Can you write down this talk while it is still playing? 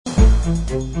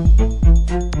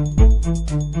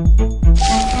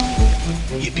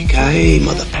Yippee-ki-yay,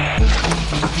 mother...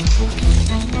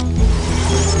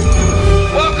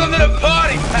 Welcome to the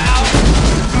party, pal!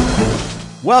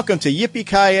 Welcome to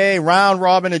Yippee-ki-yay Round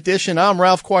Robin Edition. I'm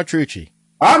Ralph Quattrucci.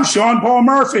 I'm Sean Paul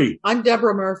Murphy. I'm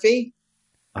Deborah Murphy.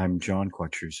 I'm John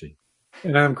Quattrucci.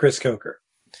 And I'm Chris Coker.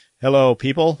 Hello,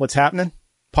 people. What's happening?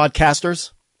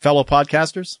 Podcasters, fellow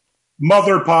podcasters.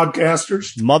 Mother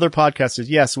podcasters.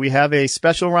 Yes, we have a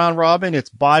special round robin.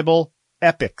 It's Bible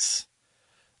Epics.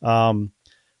 I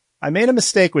made a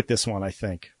mistake with this one, I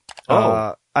think.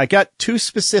 I got too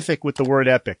specific with the word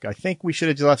epic. I think we should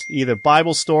have left either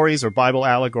Bible stories or Bible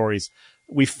allegories.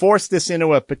 We forced this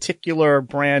into a particular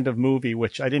brand of movie,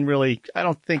 which I think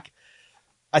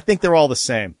they're all the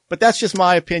same, but that's just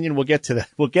my opinion. We'll get to that.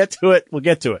 We'll get to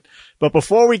it. But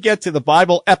before we get to the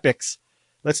Bible epics,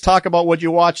 let's talk about what you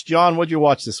watched. John, what'd you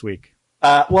watch this week?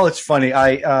 Well, it's funny.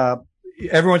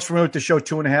 Everyone's familiar with the show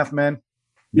 2.5 Men.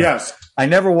 Yes. I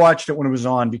never watched it when it was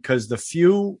on because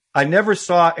I never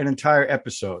saw an entire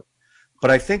episode, but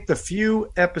I think the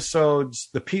few episodes,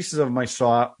 the pieces of them I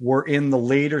saw were in the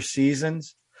later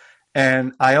seasons.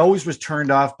 And I always was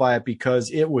turned off by it because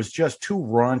it was just too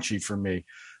raunchy for me.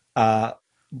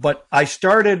 But I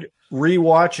started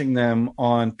rewatching them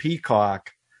on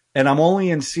Peacock, and I'm only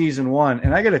in season 1.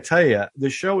 And I got to tell you, the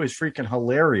show is freaking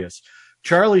hilarious.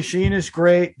 Charlie Sheen is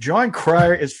great. Jon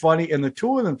Cryer is funny. And the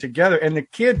two of them together, and the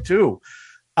kid too.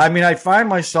 I mean, I find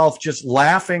myself just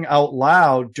laughing out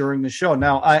loud during the show.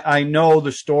 Now, I know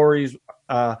the stories,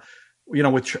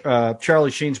 with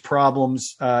Charlie Sheen's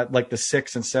problems, like the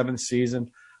 6th and 7th season.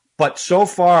 But so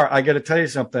far, I got to tell you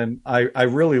something. I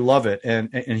really love it. And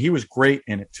he was great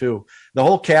in it too. The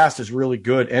whole cast is really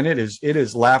good. And it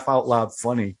is laugh out loud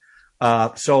funny.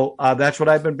 So that's what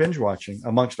I've been binge watching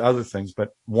amongst other things.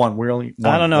 But I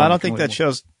don't know. I don't think that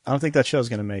show's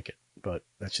going to make it, but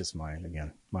that's just mine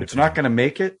again. It's not going to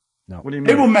make it. No. What do you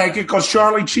mean? It will make it because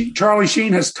Charlie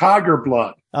Sheen has tiger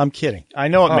blood. I'm kidding. I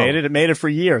know it made it. It made it for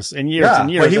years and years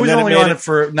and years. But he was only on it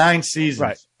for 9 seasons.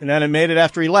 Right. And then it made it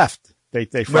after he left. They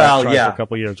tried for a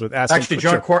couple of years with Ashton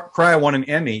Kutcher. Jon Cryer won an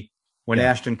Emmy when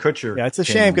Ashton Kutcher. Yeah, it's a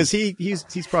shame because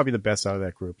he's probably the best out of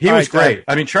that group. He was great.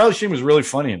 I mean, Charlie Sheen was really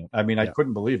funny in it. I mean, I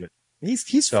couldn't believe it.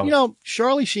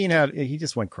 Charlie Sheen he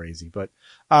just went crazy. But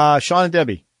Sean and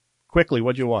Debbie, quickly,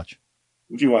 what'd you watch?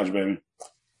 What'd you watch, baby?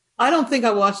 I don't think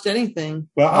I watched anything.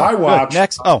 Well, I watched. Good.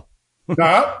 Next. Oh.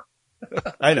 No.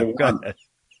 I know. Go ahead.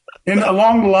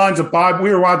 Along the lines of Bible,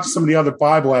 we were watching some of the other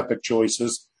Bible epic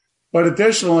choices. But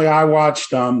additionally, I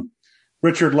watched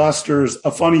Richard Lester's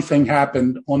A Funny Thing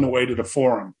Happened on the Way to the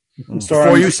Forum.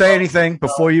 Before you say anything,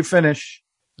 before you finish.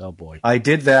 Oh, boy. I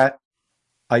did that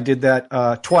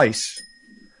twice,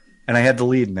 and I had the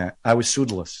lead in that. I was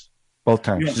pseudoless both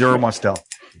times. Yeah. Zero Mostel.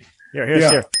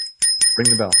 Here. Ring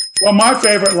the bell. Well, my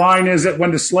favorite line is that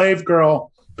when the slave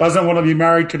girl doesn't want to be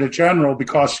married to the general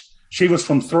because she was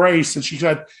from Thrace, and she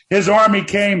said, his army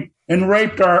came and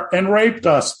raped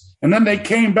us. And then they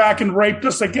came back and raped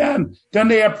us again. Then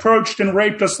they approached and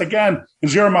raped us again.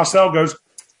 And Zero Marcel goes,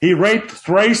 he raped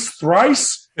Thrace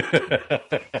thrice?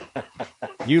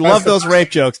 You love those rape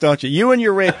jokes, don't you? You and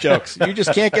your rape jokes. You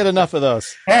just can't get enough of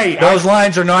those. Hey, those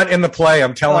lines are not in the play.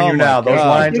 I'm telling you now. Those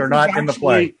lines are not in the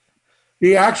play.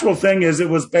 The actual thing is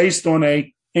it was based on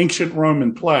a ancient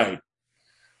Roman play.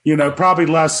 Probably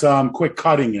less quick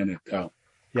cutting in it, though.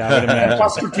 Yeah, I would imagine.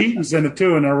 Buster Keaton's in it,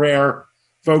 too, in a rare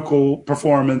vocal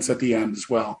performance at the end as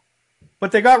well.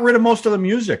 But they got rid of most of the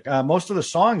music. Most of the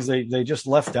songs they just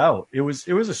left out. It was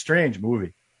a strange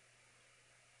movie.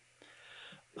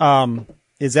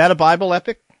 Is that a Bible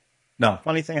epic? No.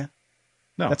 Funny thing?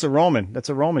 No. That's a Roman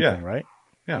thing, right?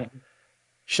 Yeah.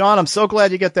 Sean, I'm so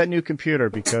glad you got that new computer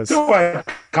because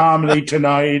comedy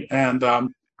tonight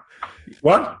and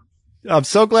what? I'm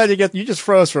so glad you just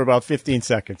froze for about 15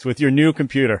 seconds with your new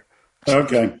computer.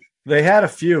 Okay. They had a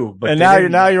few, but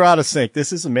now you're out of sync.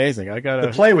 This is amazing.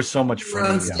 The play was so much fun.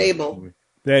 Unstable.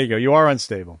 There you go. You are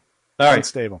unstable. All right.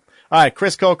 Unstable. All right,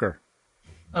 Chris Coker.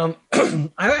 I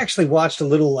actually rewatched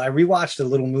a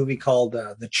little movie called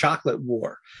The Chocolate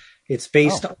War. It's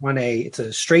based on it's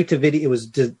a straight to video.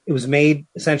 It was made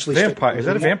essentially. Vampire. Is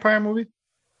that a vampire movie?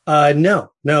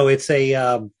 No. It's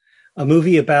a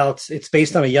movie it's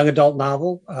based on a young adult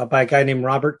novel by a guy named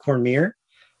Robert Cormier.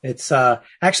 It's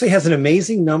actually has an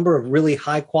amazing number of really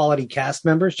high quality cast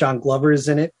members. John Glover is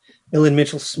in it. Ilan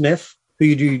Mitchell-Smith, who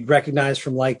you'd recognize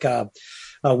from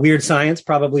Weird Science,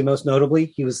 probably most notably.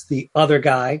 He was the other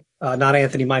guy, not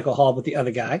Anthony Michael Hall, but the other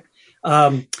guy.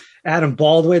 Adam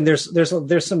Baldwin.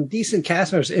 There's some decent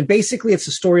cast members, and basically it's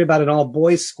a story about an all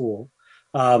boys school,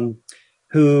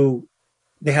 who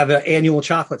they have an annual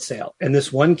chocolate sale. And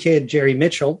this one kid, Jerry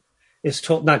Renault, is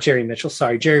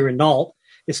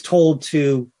told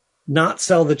to not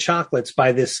sell the chocolates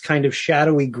by this kind of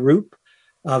shadowy group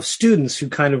of students who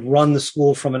kind of run the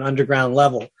school from an underground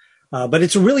level. But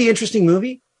it's a really interesting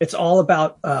movie. It's all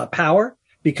about power,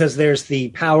 because there's the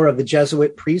power of the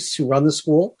Jesuit priests who run the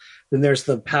school. Then there's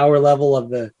the power level of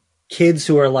the kids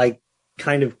who are like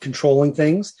kind of controlling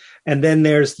things. And then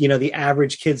there's, the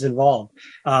average kids involved.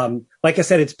 Like I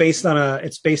said, it's based on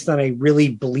a really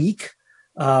bleak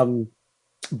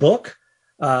book.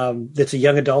 That's a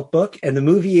young adult book. And the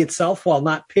movie itself, while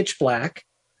not pitch black,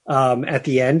 at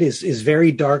the end is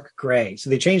very dark gray.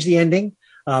 So they changed the ending.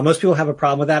 Most people have a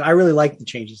problem with that. I really like the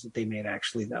changes that they made,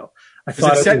 actually, though. Is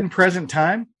it set in present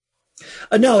time?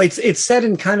 No, it's set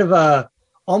in kind of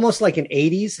almost like an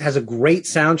 80s, has a great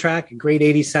soundtrack, a great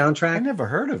 80s soundtrack. I never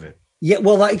heard of it. Yeah,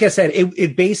 well, like I said,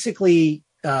 it basically,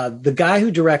 the guy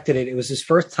who directed it, it was his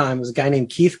first time, was a guy named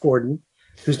Keith Gordon,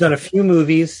 who's done a few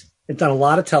movies and done a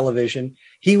lot of television.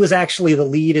 He was actually the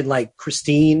lead in like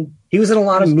Christine. He was in a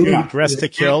lot of movies. Yeah, Dressed to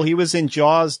Kill. He was in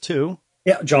Jaws too.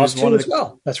 Yeah, Jaws 2 as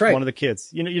well. That's right. One of the kids.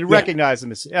 You recognize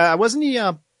him as, wasn't he,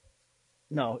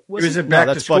 no. He was in Back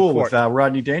to School with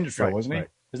Rodney Dangerfield, wasn't he? Right.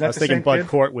 I was thinking Bud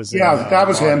Cort was in. Yeah, that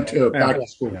was him too, Back to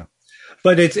School. Yeah.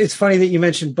 But it's funny that you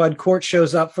mentioned Bud Cort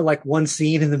shows up for like one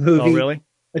scene in the movie. Oh, really?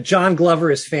 John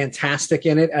Glover is fantastic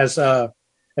in it as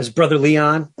Brother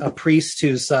Leon, a priest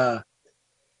who's, Glover's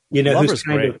who's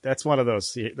kind great. of, That's one of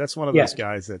those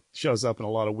guys that shows up in a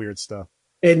lot of weird stuff.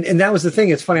 And that was the thing.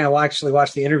 It's funny. I actually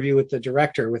watched the interview with the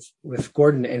director with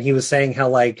Gordon, and he was saying how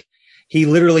like he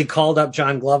literally called up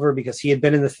John Glover because he had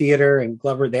been in the theater, and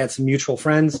Glover, they had some mutual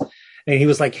friends, and he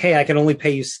was like, "Hey, I can only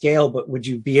pay you scale, but would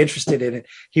you be interested in it?"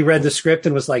 He read the script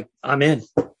and was like, "I'm in."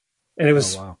 And it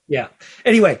was, yeah.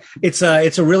 Anyway, it's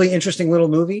a really interesting little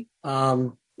movie.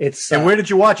 And where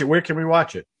did you watch it? Where can we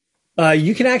watch it?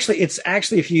 You can actually,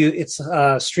 it's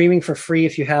streaming for free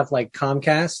if you have like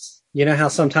Comcast. You know how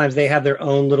sometimes they have their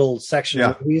own little section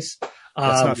of movies.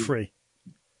 That's not free.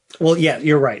 Well, yeah,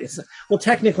 you're right.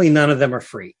 Technically none of them are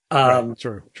free. Right.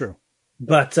 True.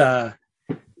 But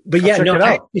yeah, no,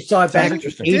 I saw it back in the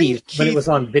 80s when it was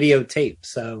on videotape.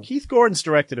 So Keith Gordon's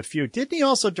directed a few. Didn't he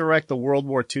also direct the World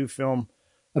War II film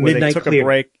where they took a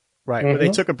break? Right, where they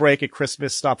took a break at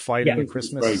Christmas, stopped fighting at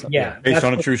Christmas. Right. Yeah, based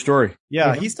on a true story.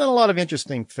 Yeah, he's done a lot of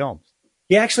interesting films.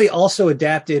 He actually also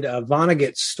adapted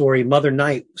Vonnegut's story, Mother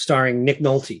Night, starring Nick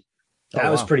Nolte. That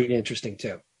was pretty interesting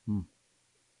too. Cool.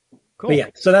 But yeah,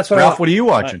 so that's what Ralph, what are you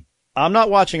watching? I'm not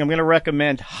watching. I'm going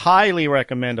to highly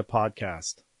recommend a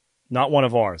podcast. Not one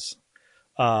of ours.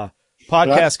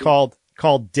 Podcast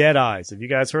called Dead Eyes. Have you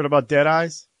guys heard about Dead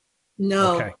Eyes?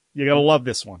 No. Okay. You're going to love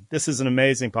this one. This is an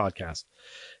amazing podcast.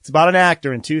 It's about an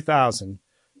actor in 2000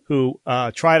 who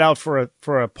tried out for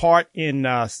a part in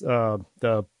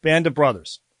the Band of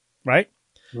Brothers, right?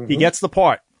 Mm-hmm. He gets the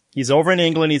part. He's over in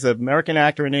England. He's an American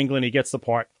actor in England. He gets the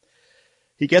part.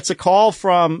 He gets a call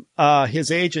from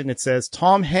his agent that says,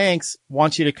 Tom Hanks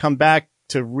wants you to come back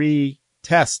to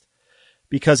retest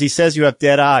because he says you have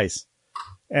dead eyes.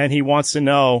 And he wants to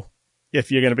know if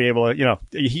you're going to be able to,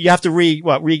 you have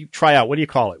to try out. What do you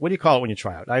call it? What do you call it when you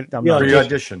try out?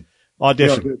 Re-audition.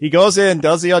 Audition. He goes in,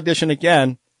 does the audition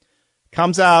again,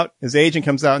 comes out, his agent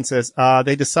comes out and says,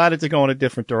 they decided to go in a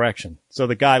different direction. So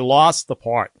the guy lost the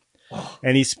part.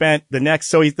 And he spent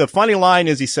the funny line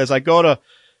is he says,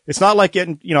 it's not like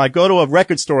I go to a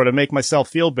record store to make myself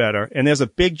feel better. And there's a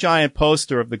big giant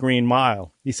poster of the Green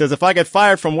Mile. He says, if I get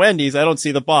fired from Wendy's, I don't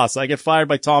see the boss. I get fired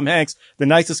by Tom Hanks, the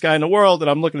nicest guy in the world. And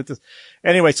I'm looking at this.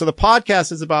 Anyway, so the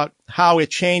podcast is about how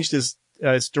it changed his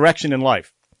direction in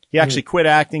life. He actually quit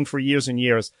acting for years and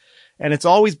years. And it's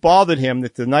always bothered him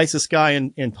that the nicest guy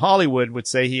in Hollywood would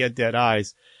say he had dead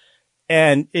eyes.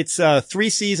 And it's a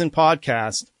 3-season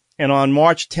podcast. And on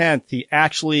March 10th, he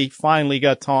actually finally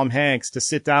got Tom Hanks to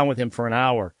sit down with him for an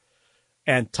hour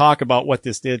and talk about what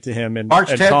this did to him. And March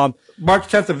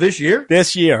 10th of this year?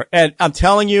 This year. And I'm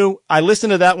telling you, I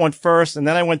listened to that one first, and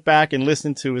then I went back and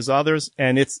listened to his others,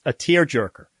 and it's a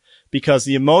tearjerker because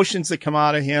the emotions that come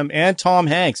out of him and Tom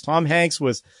Hanks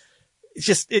was, it's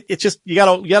just, you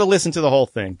gotta listen to the whole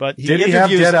thing. But did he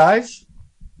have dead eyes?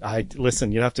 You have to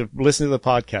listen to the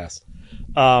podcast.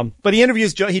 But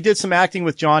he did some acting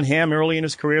with John Hamm early in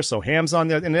his career. So Hamm's on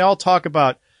there and they all talk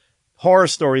about horror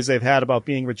stories they've had about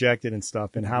being rejected and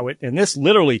stuff and and this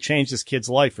literally changed this kid's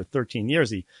life for 13 years.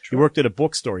 He worked at a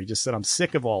bookstore. He just said, I'm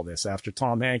sick of all this after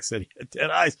Tom Hanks said he had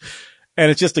dead eyes. And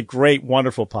it's just a great,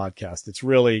 wonderful podcast. It's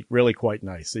really, really quite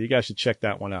nice. So you guys should check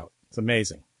that one out. It's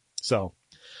amazing. So,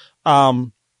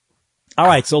 All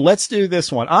right, so let's do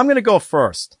this one. I'm going to go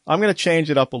first. I'm going to change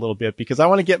it up a little bit because I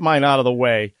want to get mine out of the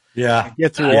way. Yeah.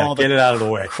 Get through all get it out of the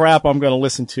way. crap I'm going to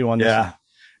listen to on this Yeah.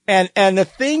 one. And the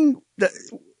thing that,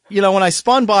 when I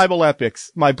spun Bible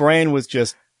Epics, my brain was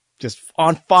just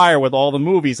on fire with all the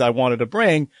movies I wanted to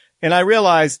bring. And I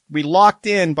realized we locked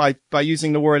in by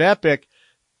using the word epic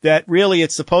that really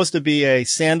it's supposed to be a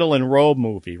sandal and robe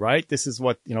movie, right? This is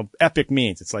what, epic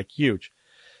means. It's like huge.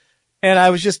 And I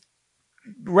was just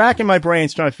racking my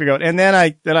brains trying to figure out. And then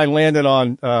I landed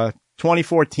on,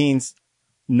 2014's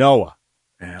Noah,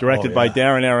 directed by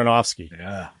Darren Aronofsky.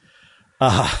 Yeah.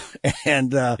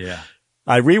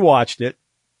 I rewatched it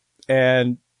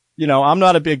and, I'm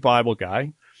not a big Bible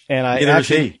guy. And Neither is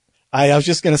he. I was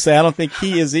just going to say, I don't think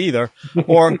he is either.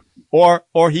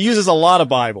 Or he uses a lot of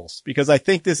Bibles because I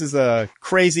think this is a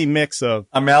crazy mix of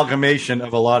amalgamation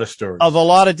of a lot of stories. Of a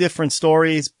lot of different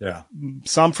stories. Yeah.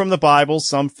 Some from the Bible,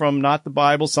 some from not the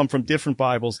Bible, some from different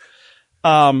Bibles.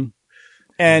 And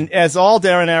as all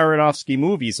Darren Aronofsky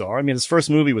movies are, I mean, his first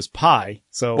movie was Pi.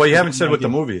 So. Well, you haven't said what the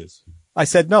movie is. I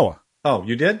said Noah. Oh,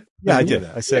 you did? Yeah, I did.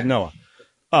 I said Noah.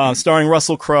 Starring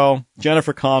Russell Crowe,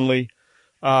 Jennifer Connelly,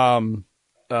 Anthony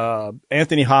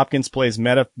Hopkins plays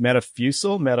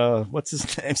Metamucil. What's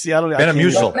his name? See, I don't know.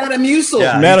 Metamucil. Metamucil.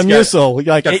 Yeah, Metamucil.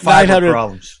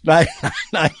 Like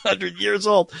 900 years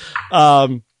old.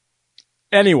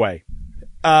 Anyway,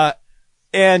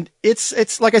 and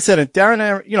it's like I said,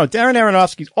 Darren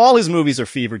Aronofsky, all his movies are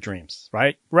fever dreams,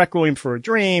 right? Requiem for a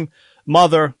Dream,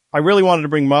 Mother. I really wanted to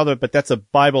bring Mother, but that's a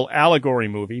Bible allegory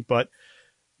movie. But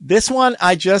this one,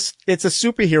 it's a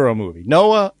superhero movie.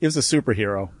 Noah is a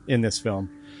superhero in this film.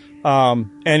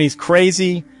 And he's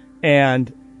crazy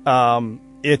and,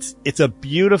 it's a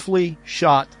beautifully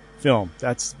shot film.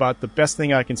 That's about the best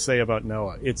thing I can say about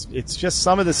Noah. It's just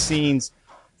some of the scenes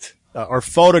are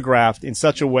photographed in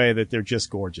such a way that they're just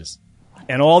gorgeous.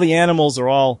 And all the animals are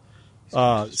all,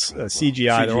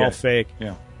 CGI. They're all fake.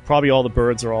 Yeah. Probably all the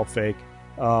birds are all fake.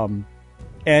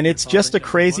 And it's just a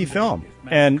crazy film.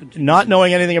 And not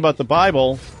knowing anything about the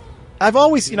Bible, I've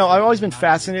always been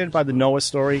fascinated by the Noah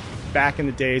story back in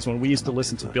the days when we used to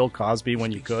listen to Bill Cosby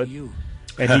when you could.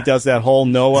 And he does that whole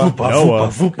Noah.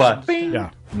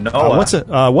 Yeah.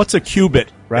 Noah. What's a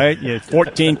cubit, right?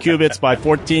 14 cubits by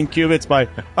 14 cubits by,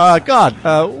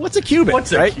 what's a cubit?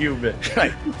 What's a cubit?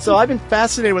 Right. So I've been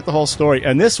fascinated with the whole story.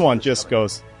 And this one just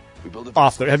goes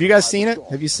off the, have you guys seen it?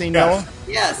 Have you seen Noah?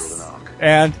 Yes.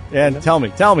 And tell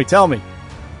me.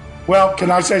 Well,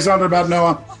 can I say something about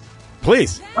Noah?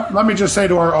 Please. Let me just say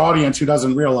to our audience who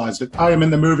doesn't realize it, I am in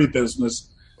the movie business,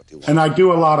 and I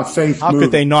do a lot of faith How movies.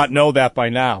 could they not know that by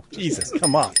now? Jesus,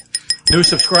 come on. New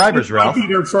subscribers, Ralph.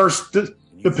 First, the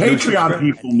Patreon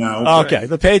people know. Okay,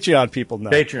 the Patreon people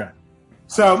know. Patreon.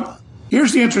 So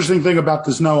here's the interesting thing about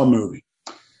this Noah movie.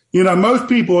 Most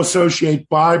people associate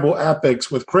Bible epics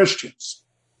with Christians.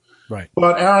 Right.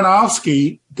 But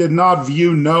Aronofsky did not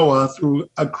view Noah through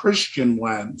a Christian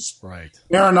lens. Right.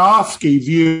 Aronofsky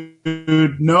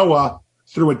viewed Noah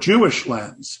through a Jewish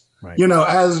lens. Right.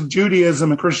 As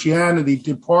Judaism and Christianity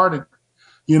departed,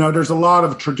 there's a lot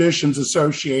of traditions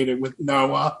associated with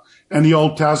Noah and the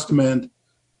Old Testament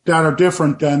that are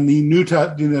different than the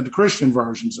the Christian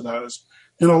versions of those.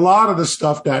 And a lot of the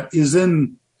stuff that is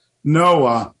in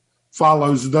Noah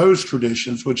follows those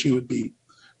traditions, which he would be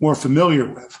more familiar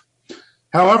with.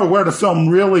 However, where the film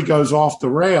really goes off the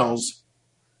rails,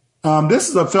 this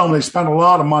is a film they spent a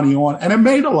lot of money on, and it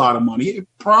made a lot of money. It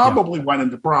probably went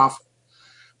into profit,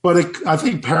 but I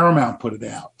think Paramount put it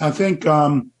out. I think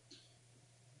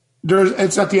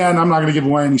it's at the end. I'm not going to give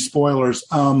away any spoilers.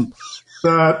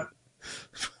 That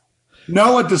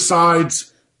Noah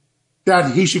decides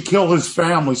that he should kill his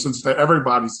family since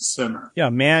everybody's a sinner. Yeah,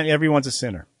 man, everyone's a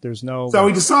sinner. There's no. So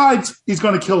he decides he's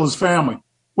going to kill his family,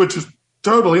 which is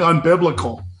totally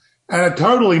unbiblical. And it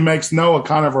totally makes Noah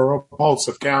kind of a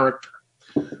repulsive character,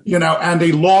 and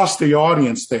they lost the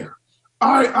audience there.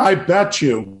 I bet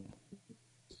you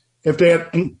if they had,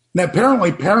 and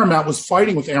apparently Paramount was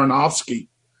fighting with Aronofsky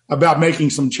about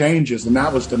making some changes, and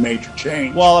that was the major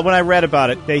change. Well, when I read about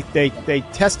it, they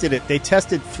tested it. They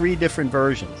tested 3 different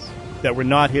versions that were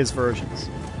not his versions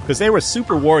because they were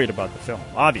super worried about the film,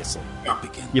 obviously.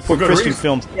 You put Christian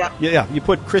films, you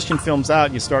put Christian films out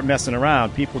and you start messing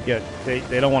around. People they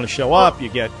don't want to show up. You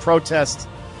get protests.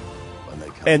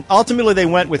 And ultimately they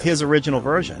went with his original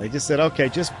version. They just said, okay,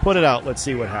 just put it out. Let's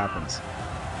see what happens.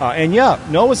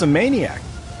 Noah's a maniac.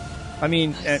 I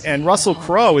mean, and Russell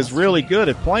Crowe is really good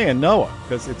at playing Noah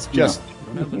because it's just,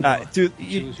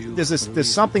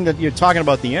 there's something that you're talking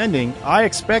about the ending. I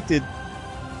expected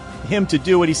him to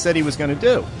do what he said he was going to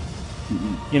do.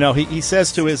 You know, he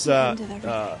says to his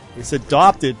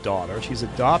adopted daughter, she's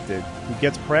adopted, who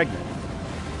gets pregnant,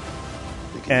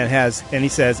 and he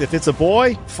says, if it's a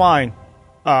boy, fine,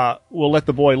 we'll let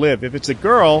the boy live. If it's a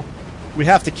girl, we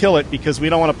have to kill it because we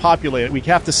don't want to populate it. We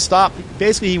have to stop.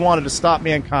 Basically, he wanted to stop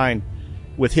mankind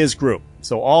with his group.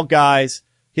 So all guys,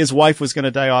 his wife was going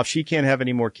to die off. She can't have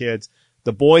any more kids.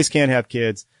 The boys can't have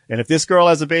kids. And if this girl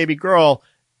has a baby girl,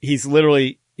 he's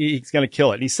going to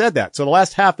kill it. And he said that. So the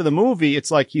last half of the movie,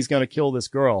 it's like he's going to kill this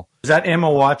girl. Is that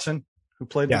Emma Watson who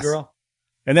played the girl?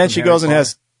 And then she goes and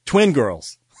has twin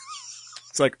girls.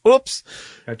 It's like, oops.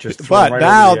 But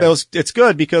now it's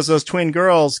good because those twin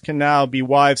girls can now be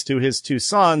wives to his two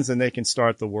sons and they can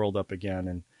start the world up again.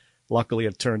 And luckily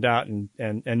it turned out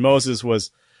and Moses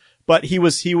was, but he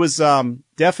was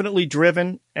definitely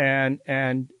driven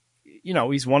and, you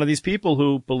know, he's one of these people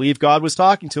who believed God was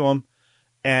talking to him.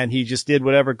 And he just did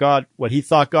what he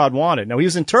thought God wanted. Now he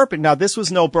was interpreting. Now this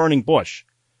was no burning bush,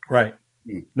 right?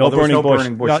 No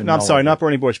burning bush. I'm sorry, not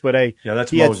burning bush, but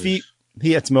that's Moses.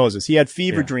 It's Moses. He had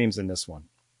fever dreams in this one,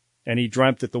 and he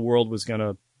dreamt that the world was going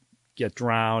to get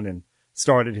drowned, and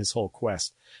started his whole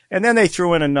quest. And then they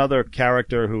threw in another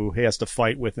character who he has to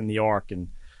fight with in the ark and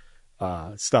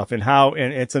stuff, and how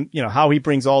he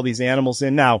brings all these animals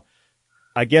in. Now,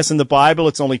 I guess in the Bible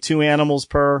it's only 2 animals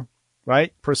per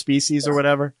species or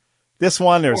whatever. This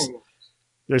one,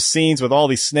 there's scenes with all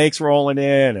these snakes rolling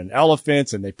in and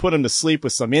elephants, and they put them to sleep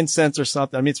with some incense or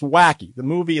something. I mean, it's wacky. The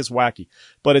movie is wacky,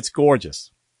 but it's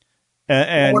gorgeous.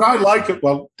 And what I like it,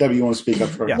 well, Debbie, you want to speak up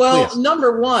first? Yeah, well, please.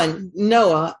 Number one,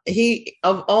 Noah,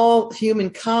 of all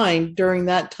humankind during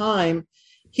that time,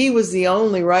 he was the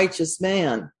only righteous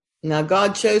man. Now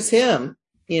God chose him,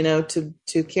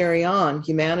 to carry on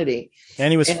humanity.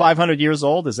 And he was 500 years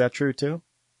old. Is that true too?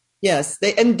 Yes.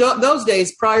 Those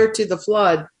days prior to the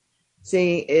flood,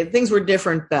 things were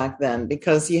different back then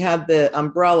because you had the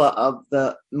umbrella of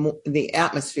the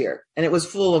atmosphere and it was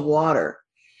full of water.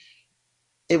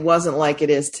 It wasn't like it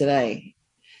is today.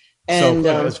 And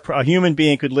so a human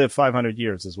being could live 500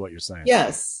 years is what you're saying.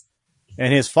 Yes.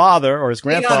 And his father or his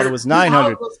grandfather was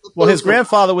 900. Well, his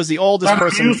grandfather was the oldest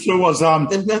person. Methuselah,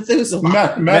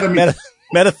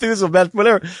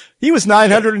 whatever. He was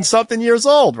 900 and something years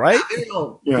old, right?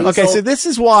 Yeah. Okay, so this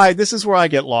is where I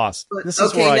get lost. This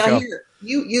is where I go. Here,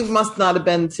 you must not have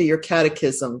been to your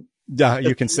catechism.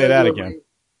 You can say that again.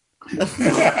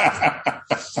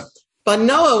 But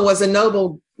Noah was a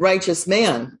noble, righteous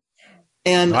man.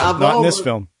 And not in this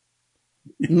film.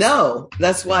 No,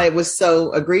 that's why it was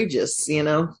so egregious,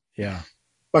 Yeah.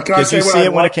 But did you see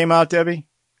it when it came out, Debbie?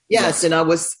 Yes, and I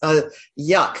was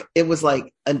yuck. It was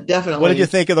like definitely. What did you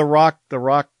think of the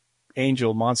rock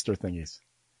angel monster thingies?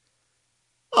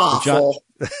 Awful.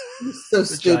 So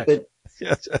stupid.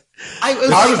 I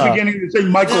was beginning to think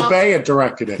Michael Bay had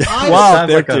directed it. Wow,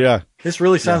 this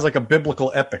really sounds like a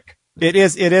biblical epic. It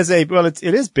is. It is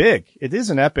big. It is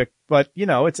an epic, but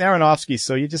it's Aronofsky,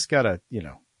 so you just gotta,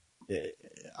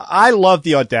 I love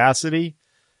the audacity,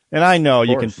 and I know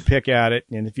you can pick at it.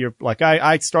 And if you're like,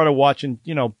 I started watching,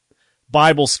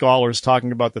 Bible scholars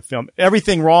talking about the film.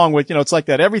 Everything wrong with, it's like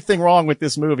that. Everything wrong with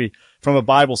this movie from a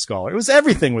Bible scholar.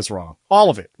 Everything was wrong. All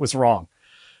of it was wrong.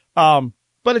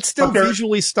 But it's still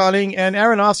visually stunning. And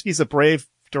Aronofsky's a brave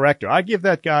director. I give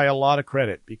that guy a lot of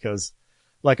credit because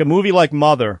like a movie like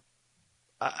Mother,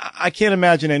 I can't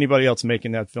imagine anybody else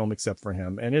making that film except for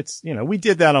him. And it's, we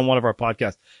did that on one of our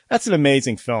podcasts. That's an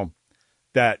amazing film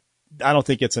that I don't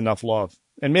think gets enough love.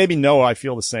 And maybe Noah, I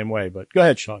feel the same way, but go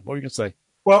ahead, Sean. What were you going to say?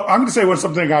 Well, I'm going to say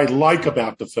something I like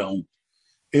about the film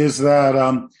is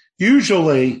that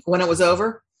usually when it was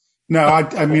over. No,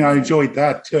 I mean I enjoyed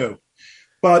that too,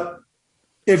 but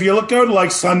if you go to like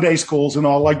Sunday schools and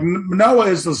all, like Noah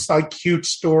is this like cute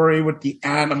story with the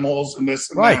animals and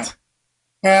this and that.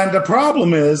 And the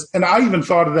problem is, and I even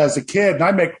thought it as a kid, and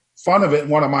I make fun of it in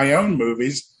one of my own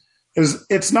movies, is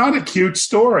it's not a cute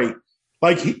story.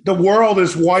 Like the world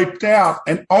is wiped out,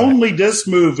 and only this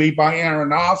movie by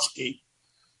Aronofsky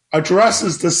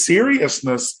addresses the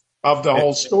seriousness of the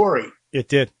whole story. It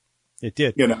did.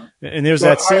 And there's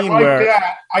that scene where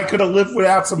I could have lived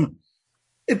without some.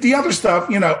 The other stuff,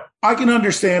 I can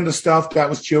understand the stuff that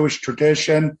was Jewish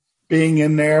tradition being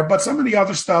in there, but some of the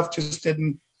other stuff just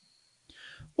didn't.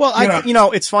 Well,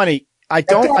 it's funny. I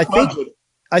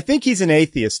think he's an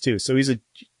atheist too. So he's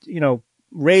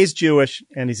raised Jewish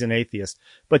and he's an atheist,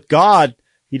 but God,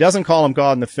 he doesn't call him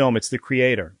God in the film. It's the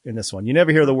creator in this one. You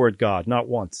never hear the word God, not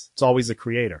once. It's always the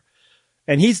creator.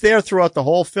 And he's there throughout the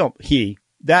whole film.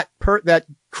 That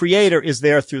creator is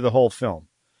there through the whole film.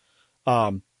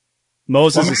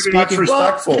 Moses is speaking.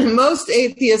 Well, most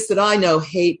atheists that I know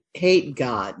hate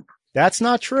God. That's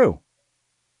not true.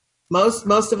 Most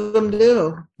of them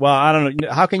do. Well, I don't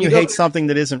know. How can you hate something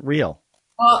that isn't real?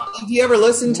 Well, have you ever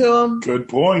listened to them? Good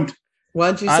point.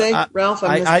 What'd you say, Ralph?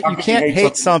 You can't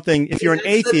hate something if you're an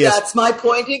atheist. That's my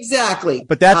point exactly.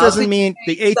 But that doesn't mean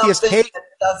the atheist hate that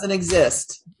doesn't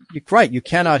exist. Right. You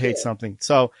cannot hate something.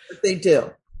 So but they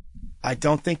do. I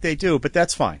don't think they do, but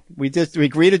that's fine. We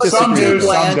agree to disagree. Some do,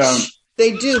 some don't.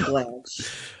 They do, Blanche.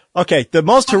 Okay. The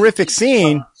most horrific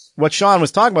scene, what Sean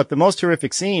was talking about, the most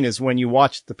horrific scene is when you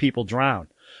watch the people drown,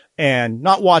 and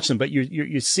not watch them, but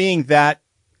you're seeing that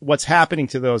what's happening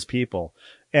to those people.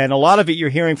 And a lot of it you're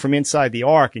hearing from inside the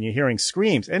ark, and you're hearing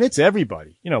screams, and it's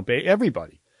everybody,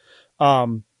 everybody.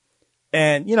 And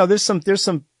there's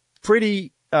some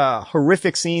pretty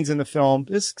horrific scenes in the film.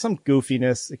 There's some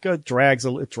goofiness. It drags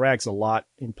a lot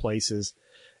in places.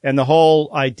 And the whole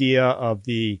idea of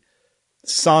the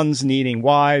sons needing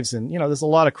wives, and there's a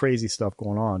lot of crazy stuff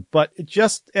going on. But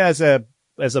just as a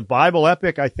Bible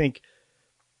epic, I think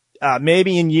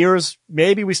maybe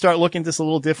we start looking at this a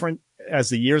little different as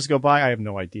the years go by. I have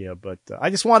no idea, but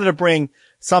I just wanted to bring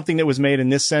something that was made in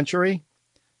this century,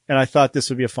 and I thought this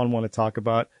would be a fun one to talk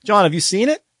about. John, have you seen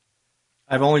it?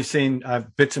 I've only seen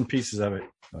bits and pieces of it.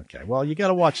 Okay, well, you got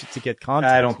to watch it to get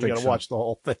context. I don't think you got to watch the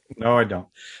whole thing. No, I don't.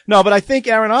 No, but I think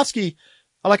Aronofsky,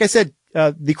 like I said,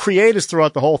 the creators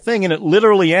throughout the whole thing, and it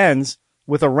literally ends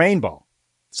with a rainbow.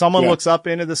 Someone looks up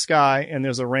into the sky, and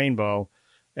there's a rainbow,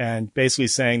 and basically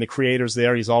saying the creator's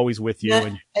there. He's always with you.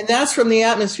 And that's from the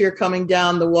atmosphere coming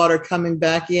down, the water coming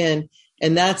back in.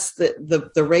 And that's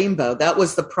the rainbow. That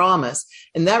was the promise.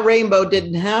 And that rainbow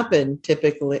didn't happen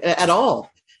typically at all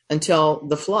until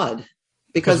the flood,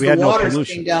 because the water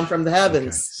came down from the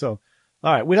heavens. Okay. So,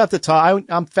 all right, we'd have to talk.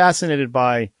 I'm fascinated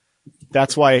by,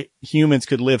 that's why humans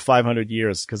could live 500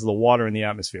 years, because of the water in the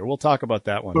atmosphere. We'll talk about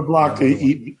that one. To block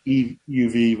the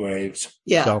UV waves.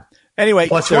 Yeah. So anyway,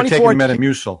 plus they're taking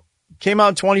Metamucil. Came out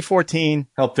in 2014.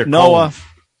 Helped their Noah, colons.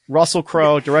 Russell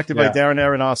Crowe, directed by Darren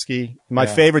Aronofsky. My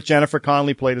favorite, Jennifer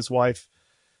Connelly, played his wife.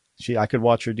 I could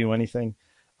watch her do anything.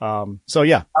 So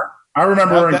yeah. I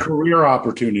remember in Career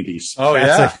Opportunities. Oh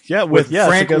yeah. With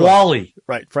Frank Wally.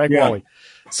 Right. Frank Wally.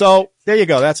 So there you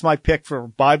go. That's my pick for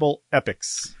Bible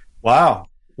epics. Wow.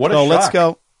 What a shock. Let's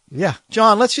go. Yeah.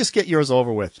 John, let's just get yours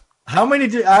over with. How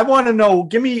many I want to know,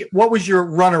 what was your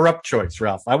runner-up choice,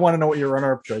 Ralph? I want to know what your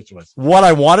runner-up choice was. What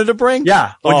I wanted to bring?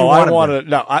 Yeah. Tell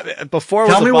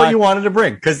me what you wanted to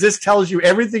bring, because this tells you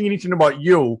everything you need to know about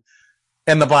you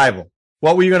and the Bible.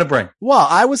 What were you going to bring? Well,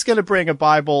 I was going to bring a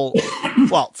Bible.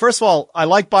 Well, first of all, I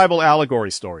like Bible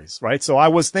allegory stories, right? So I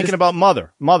was thinking about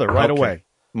Mother right away.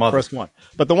 Mother. First one.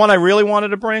 But the one I really wanted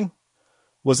to bring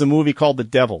was a movie called The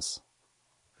Devils.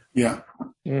 Yeah.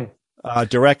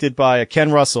 Directed by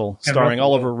Ken Russell, starring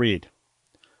Oliver Reed.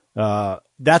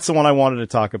 That's the one I wanted to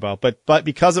talk about. But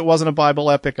because it wasn't a Bible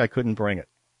epic, I couldn't bring it.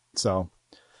 So,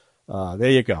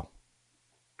 there you go.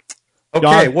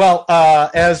 Okay. John? Well,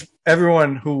 as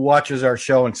everyone who watches our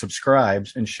show and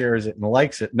subscribes and shares it and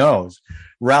likes it knows,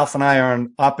 Ralph and I are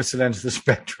on opposite ends of the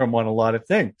spectrum on a lot of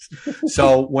things.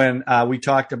 So when we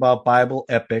talked about Bible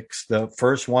epics, the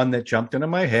first one that jumped into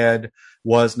my head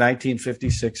was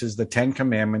 1956's The Ten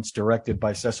Commandments, directed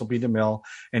by Cecil B. DeMille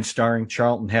and starring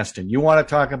Charlton Heston. You want to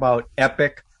talk about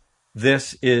epic?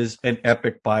 This is an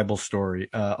epic Bible story.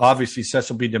 Obviously,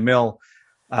 Cecil B. DeMille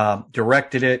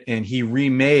directed it, and he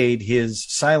remade his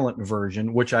silent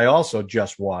version, which I also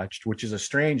just watched, which is a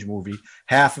strange movie.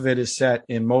 Half of it is set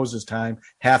in Moses' time,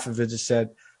 half of it is set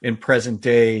in present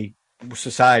day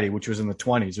society, which was in the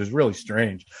 20s. It was really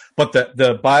strange, but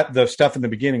the stuff in the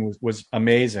beginning was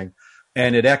amazing,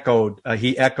 and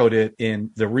he echoed it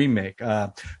in the remake.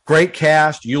 Great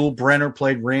cast. Yul Brynner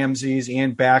played Ramses.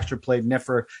 Ian Baxter played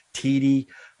Nefertiti,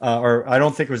 or I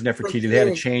don't think it was Nefertiti. They had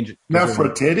to change it.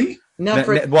 Nefertiti?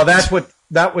 Well,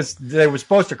 that was they were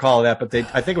supposed to call it that, but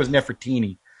I think it was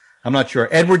Nefertini. I'm not sure.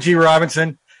 Edward G.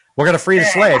 Robinson. We're going to free the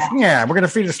slaves. Yeah, we're going to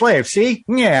free the slaves. See?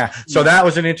 Yeah. So that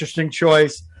was an interesting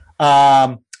choice.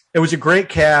 It was a great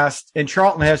cast, and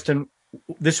Charlton Heston.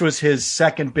 This was his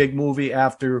second big movie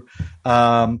after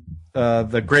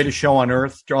The Greatest Show on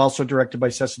Earth, also directed by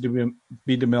Cecil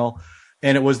B. DeMille.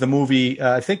 And it was the movie,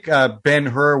 I think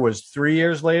Ben-Hur was 3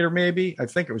 years later, maybe. I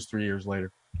think it was 3 years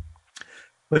later.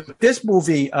 But this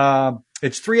movie,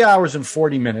 it's 3 hours and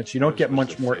 40 minutes. You don't get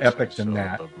much more epic than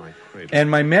that. And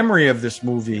my memory of this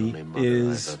movie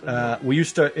is they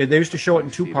used to show it in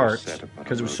two parts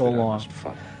because it was so long.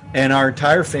 And our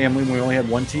entire family, we only had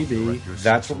one TV.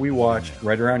 That's what we watched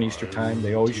right around Easter time.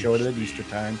 They always showed it at Easter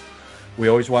time. We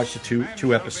always watched the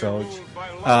two episodes.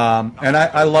 And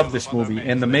I love this movie.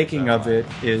 And the making of it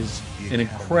is an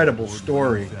incredible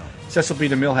story. Cecil B.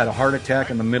 DeMille had a heart attack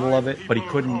in the middle of it, but he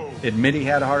couldn't admit he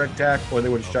had a heart attack, or they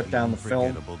would have shut down the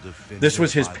film. This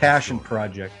was his passion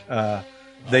project.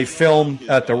 They filmed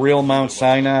at the real Mount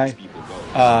Sinai.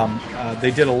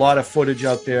 They did a lot of footage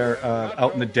out there,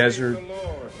 out in the desert.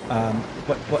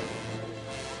 But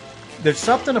there's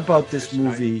something about this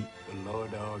movie,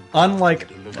 unlike,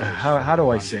 how do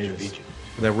I say this,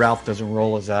 that Ralph doesn't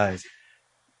roll his eyes.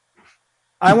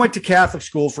 I went to Catholic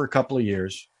school for a couple of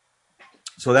years.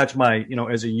 So that's my,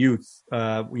 as a youth,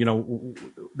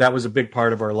 that was a big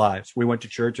part of our lives. We went to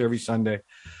church every Sunday.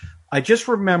 I just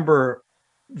remember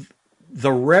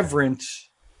the reverence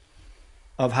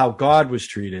of how God was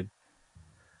treated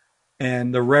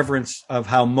and the reverence of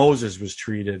how Moses was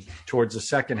treated towards the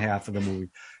second half of the movie.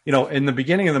 In the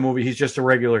beginning of the movie, he's just a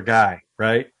regular guy,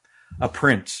 right? A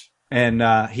prince. And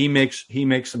he makes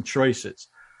some choices.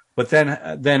 But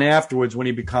then afterwards, when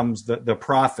he becomes the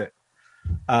prophet,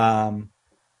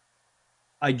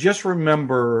 I just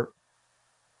remember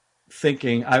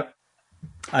thinking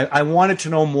I wanted to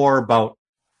know more about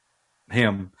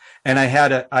him, and I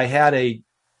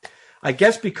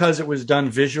guess because it was done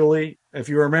visually. If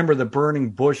you remember the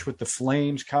burning bush with the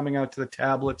flames coming out to the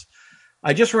tablets,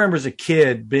 I just remember as a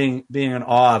kid being in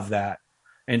awe of that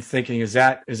and thinking, is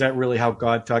that really how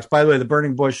God talks? By the way, the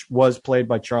burning bush was played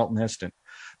by Charlton Heston.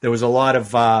 There was a lot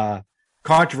of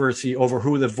controversy over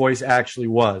who the voice actually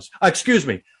was. Excuse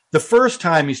me. The first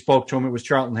time he spoke to him, it was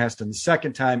Charlton Heston. The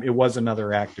second time, it was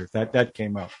another actor that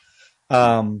came out.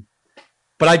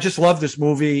 But I just love this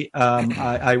movie.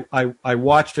 I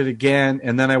watched it again,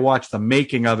 and then I watched the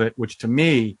making of it, which to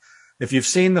me, if you've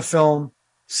seen the film,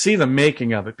 see the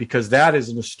making of it, because that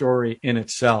isn't a story in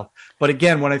itself. But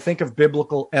again, when I think of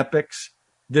biblical epics,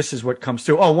 this is what comes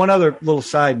through. Oh, one other little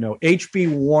side note. H.B.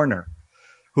 Warner,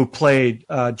 who played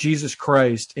Jesus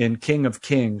Christ in King of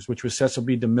Kings, which was Cecil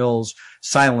B. DeMille's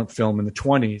silent film in the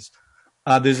 1920s.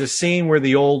 There's a scene where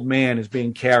the old man is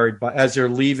being carried as they're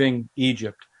leaving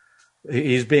Egypt.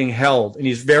 He's being held, and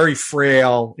he's very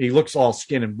frail. He looks all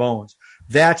skin and bones.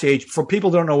 For people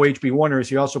who don't know who H.B. Warner is,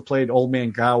 he also played Old Man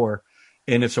Gower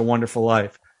in It's a Wonderful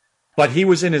Life. But he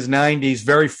was in his 90s,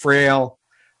 very frail,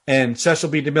 and Cecil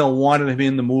B. DeMille wanted him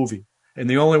in the movie. And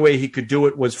the only way he could do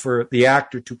it was for the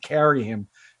actor to carry him,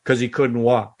 because he couldn't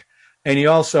walk. And he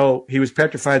was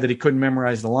petrified that he couldn't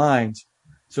memorize the lines.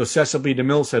 So Cecil B.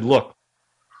 DeMille said, look,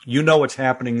 you know what's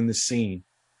happening in this scene.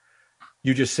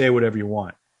 You just say whatever you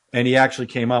want. And he actually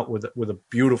came out with a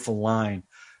beautiful line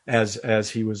as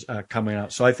he was coming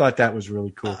out. So I thought that was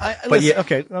really cool.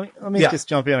 Okay, let me just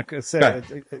jump in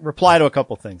and reply to a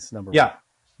couple things.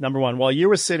 Number one, while you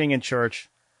were sitting in church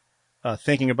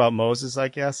thinking about Moses, I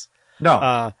guess.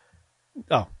 No.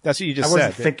 That's what you just said. I said.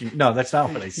 wasn't thinking. No, that's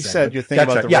not what I said. You said you're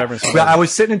thinking about the reverence. Well, I was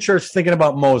sitting in church thinking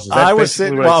about Moses. I was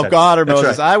sitting. Well, God or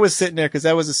Moses. Right. I was sitting there because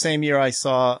that was the same year I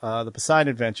saw the Poseidon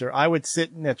Adventure. I would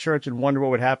sit in that church and wonder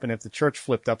what would happen if the church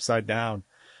flipped upside down,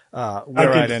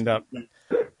 where I'd end up.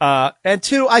 And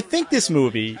two, I think this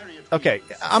movie. Okay,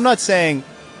 I'm not saying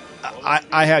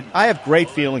I have great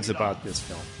feelings about this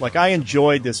film. Like, I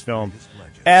enjoyed this film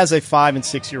as a 5 and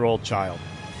 6 year old child,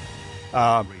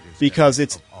 because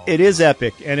it is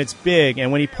epic and it's big.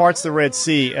 And when he parts the Red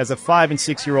Sea as a 5 and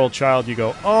 6 year old child, you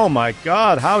go, oh my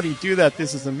God, how did he do that?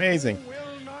 This is amazing.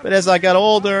 But as I got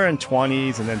older and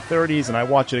 20s and then 30s and I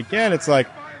watch it again, it's like,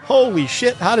 holy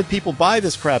shit, how did people buy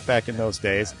this crap back in those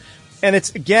days? And it's,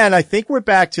 again, I think we're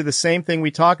back to the same thing we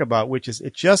talk about, which is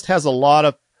it just has a lot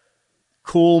of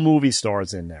cool movie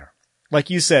stars in there.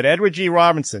 Like you said, Edward G.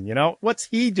 Robinson, what's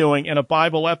he doing in a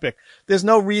Bible epic? There's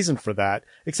no reason for that,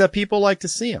 except people like to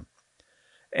see him.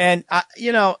 And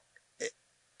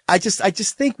I just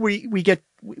think we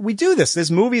do this.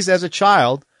 There's movies as a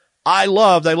child I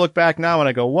look back now and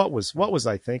I go, what was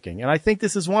I thinking? And I think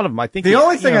this is one of them. I think the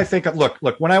only thing I think of, look,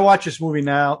 when I watch this movie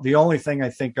now, the only thing I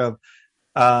think of,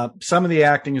 some of the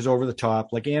acting is over the top,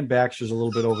 like Ann Baxter's a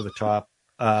little bit over the top.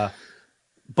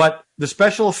 But the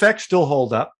special effects still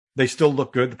hold up. They still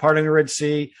look good. The part in the Red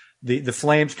Sea, the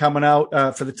flames coming out,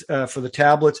 for the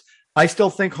tablets, I still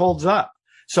think holds up.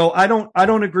 So I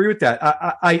don't agree with that.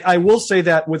 I will say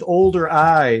that with older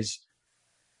eyes,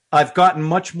 I've gotten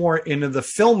much more into the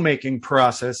filmmaking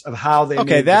process of how they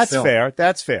made the film. Fair.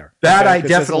 That's fair. That I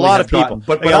definitely a lot have of people, gotten.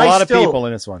 But a lot of people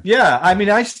in this one. Yeah, I mean,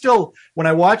 when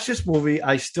I watch this movie,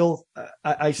 I still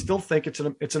think it's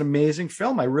an amazing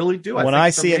film. I really do. When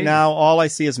I see it now, all I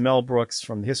see is Mel Brooks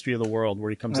from History of the World, where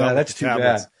he comes out with the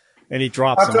tablets and he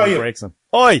drops them and breaks them.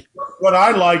 Oi! What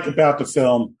I liked about the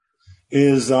film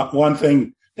is one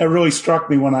thing that really struck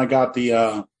me when I got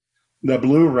the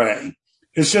Blu-ray.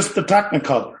 It's just the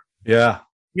Technicolor. Yeah.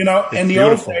 You know, It's in the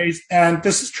beautiful. old days, and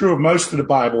this is true of most of the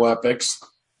Bible epics,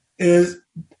 is,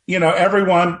 you know,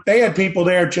 they had people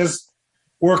there just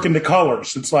working the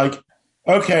colors. It's like,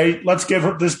 okay, let's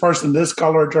give this person this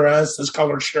color dress, this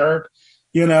color shirt,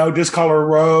 you know, this color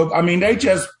robe. I mean, they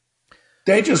just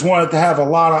wanted to have a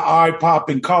lot of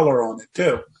eye-popping color on it,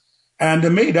 too. And to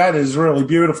me, that is really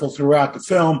beautiful throughout the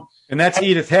film. And that's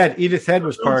Edith Head. Edith Head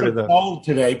was part of the old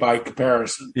today by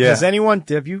comparison. Yeah. Have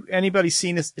anybody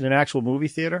seen this in an actual movie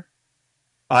theater?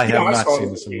 I have I not saw it seen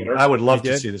in this the in a theater. movie. I would love You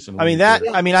to did? see this in a I movie. mean, that,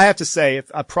 theater. I mean, I have to say,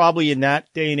 probably in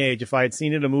that day and age, if I had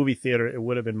seen it in a movie theater, it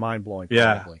would have been mind blowing.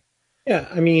 Yeah. Yeah,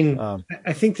 I mean, Um,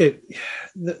 I think that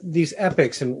these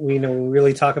epics, and we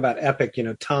really talk about epic,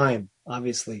 time,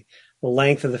 obviously, the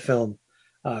length of the film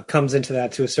comes into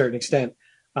that to a certain extent.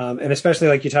 And especially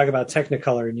like you talk about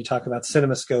Technicolor and you talk about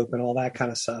CinemaScope and all that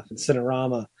kind of stuff and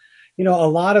Cinerama, a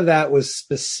lot of that was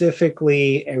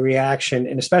specifically a reaction.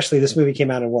 And especially this movie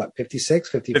came out in what, 56,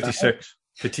 55? 56.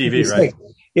 The TV, 56. right?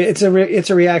 It's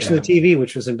a reaction to TV,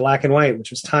 which was in black and white,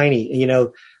 which was tiny.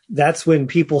 That's when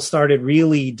people started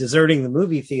really deserting the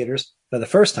movie theaters for the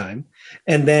first time.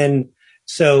 And then,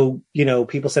 so,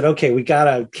 people said, okay, we got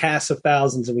a cast of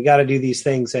thousands and we got to do these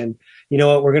things. And you know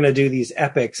what, we're going to do these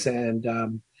epics. And,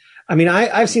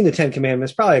 I've seen the 10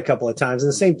 Commandments probably a couple of times, and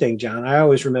the same thing, John. I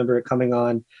always remember it coming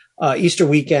on, Easter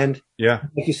weekend. Yeah.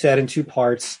 Like you said, in 2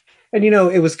 parts. And,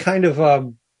 it was kind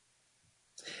of,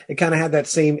 it kind of had that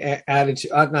same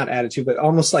attitude, not attitude, but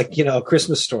almost like, a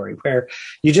Christmas Story where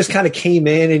you just kind of came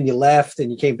in and you left and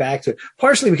you came back to it,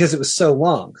 partially because it was so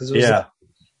long. Because it was, like,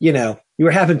 you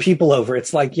were having people over.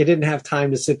 It's like you didn't have time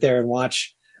to sit there and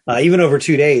watch, even over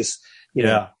 2 days,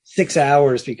 6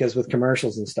 hours because with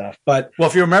commercials and stuff. But well,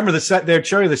 if you remember they'd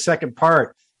show you the second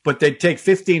part, but they'd take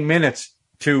 15 minutes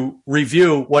to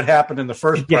review what happened in the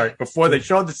first part before they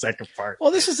showed the second part.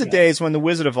 Well, this is the days when the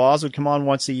Wizard of Oz would come on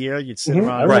once a year. You'd sit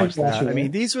around and Right. watch that. I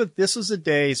mean, this was the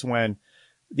days when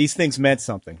these things meant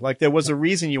something. Like there was a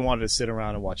reason you wanted to sit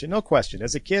around and watch it. No question.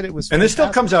 As a kid, it was. And this still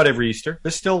comes out every Easter.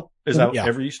 This still is out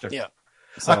every Easter. Yeah.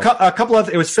 So, a couple of,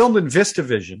 it was filmed in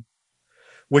VistaVision,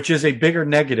 which is a bigger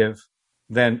negative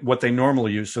than what they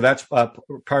normally use. So that's part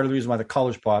of the reason why the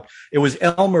colors pop. It was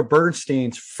Elmer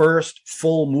Bernstein's first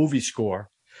full movie score,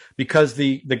 because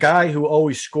the guy who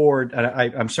always scored, and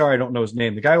I'm sorry I don't know his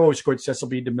name, the guy who always scored Cecil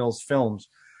B. DeMille's films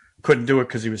couldn't do it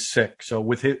because he was sick. So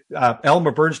with his,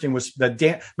 Elmer Bernstein was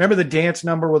remember the dance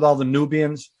number with all the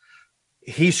Nubians?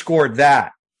 He scored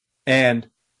that. And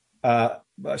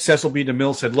Cecil B.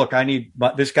 DeMille said, look,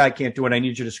 this guy can't do it. I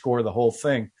need you to score the whole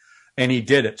thing. And he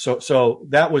did it. So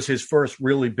that was his first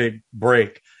really big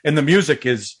break. And the music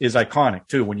is iconic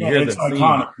too. When you hear the theme,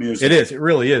 iconic music. it is. It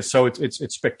really is. So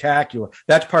it's spectacular.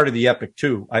 That's part of the epic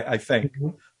too, I think. Mm-hmm.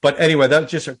 But anyway,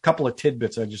 that's just a couple of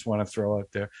tidbits I just want to throw out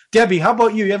there. Debbie, how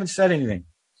about you? You haven't said anything.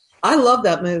 I love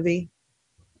that movie.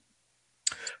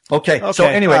 Okay. So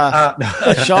anyway,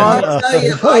 Sean, I'll tell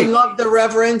you, I love the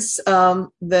reverence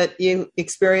that you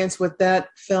experience with that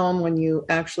film when you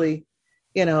actually,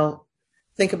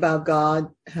 think about God,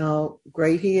 how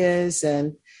great he is.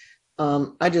 And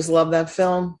I just love that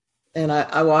film. And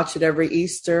I watch it every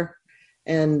Easter.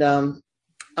 And I'm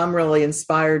really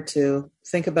inspired to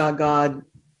think about God,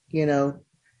 when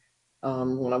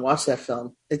I watch that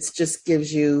film. It just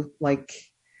gives you like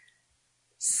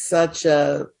such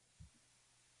a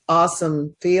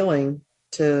awesome feeling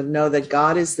to know that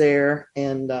God is there.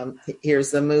 And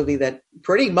here's the movie that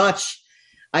pretty much,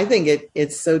 I think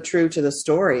it's so true to the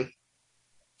story.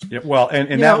 Yeah, well,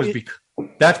 and that was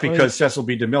because Cecil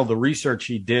B. DeMille, the research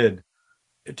he did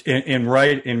in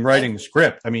writing the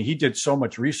script. I mean, he did so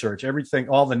much research, everything,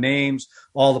 all the names,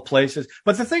 all the places.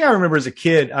 But the thing I remember as a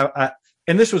kid,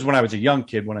 and this was when I was a young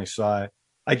kid when I saw it,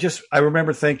 I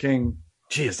remember thinking,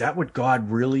 gee, is that what God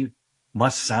really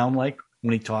must sound like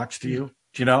when he talks to you?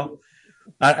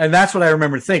 And that's what I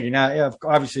remember thinking. Now,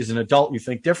 obviously, as an adult, you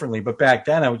think differently. But back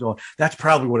then, I was going, that's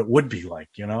probably what it would be like,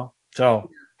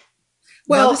 So.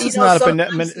 Well, this is not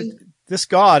this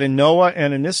God in Noah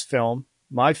and in this film,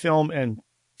 my film and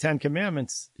 10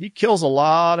 Commandments, he kills a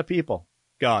lot of people.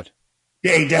 God.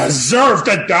 They deserve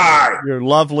to die. You're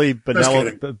lovely,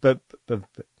 benevolent.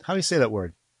 How do you say that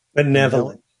word?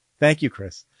 Benevolent. Thank you,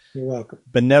 Chris. You're welcome.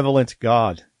 Benevolent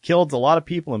God. Killed a lot of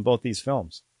people in both these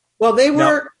films. Well, they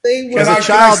were. As a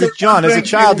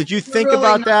child, did you think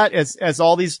about that as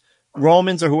all these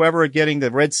Romans or whoever are getting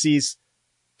the Red Seas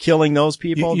killing those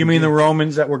people? You mean the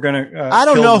Romans that were going to? I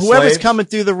don't know. Whoever's coming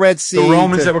through the Red Sea, the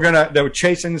Romans that were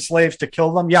chasing the slaves to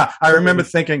kill them. Yeah, I remember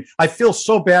thinking, I feel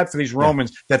so bad for these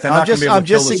Romans that they're not going to be able to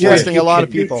kill the slaves. I'm just suggesting a lot of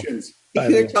people.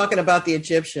 You're talking about the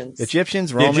Egyptians.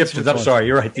 Egyptians, The Romans. Egyptians. I'm sorry,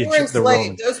 you're right. They were enslaved.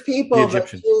 Romans. Those people,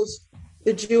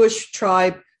 the Jewish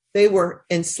tribe, they were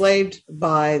enslaved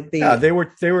by the. Yeah, they were.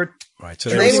 Right. So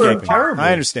they were terrible.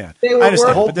 I understand. They were I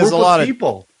understand. A whole But there's a group lot of of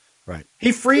people. Right.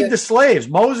 He freed the slaves.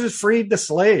 Moses freed the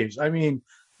slaves. I mean,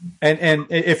 and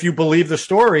if you believe the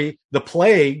story, the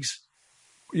plagues,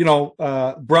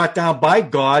 brought down by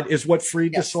God is what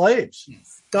freed the slaves.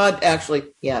 God actually,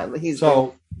 he's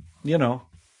so,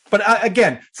 But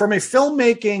again, from a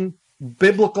filmmaking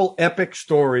biblical epic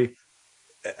story,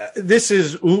 this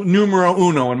is numero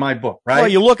uno in my book, right? Well,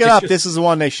 you look it up. Just, this is the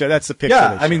one they show. That's the picture.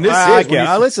 Yeah, I mean, this is.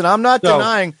 Listen, I'm not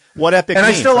denying what epic and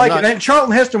means. I still like it. And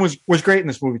Charlton Heston was great in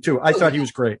this movie too. I thought he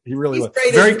was great. He really was.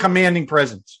 Very commanding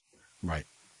presence. Right.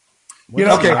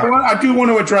 Okay. I do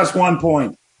want to address one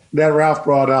point that Ralph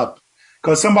brought up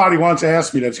because somebody once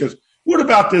asked me that. She goes, "What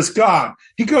about this God?"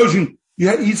 He goes,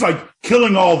 he's like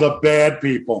killing all the bad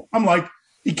people. I'm like,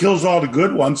 he kills all the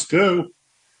good ones too.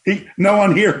 No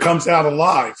one here comes out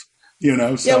alive, So.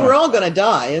 Yeah, we're all going to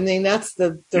die. I mean, that's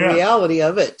the reality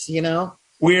of it,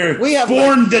 We have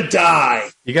born to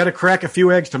die. You got to crack a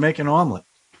few eggs to make an omelet.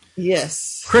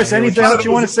 Yes. Chris, anything else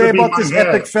you want to say about this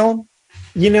epic film?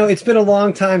 It's been a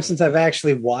long time since I've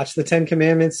actually watched the Ten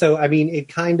Commandments. So, I mean, it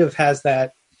kind of has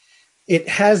that. It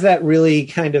has that really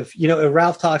kind of,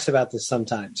 Ralph talks about this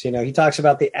sometimes, he talks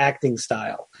about the acting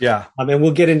style. Yeah. And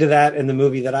we'll get into that in the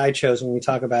movie that I chose when we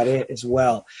talk about it as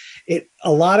well.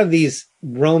 A lot of these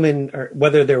Roman, or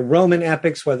whether they're Roman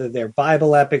epics, whether they're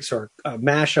Bible epics or a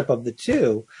mashup of the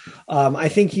two, I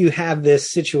think you have this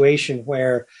situation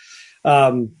where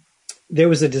there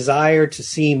was a desire to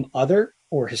seem other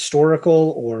or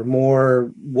historical or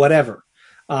more whatever.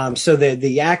 So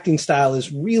the acting style is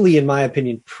really, in my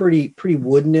opinion, pretty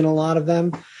wooden in a lot of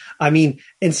them. I mean,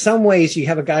 in some ways, you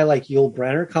have a guy like Yul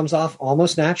Brynner comes off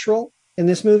almost natural in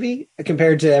this movie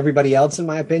compared to everybody else, in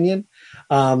my opinion,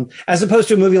 as opposed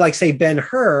to a movie like, say,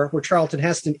 Ben-Hur, where Charlton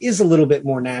Heston is a little bit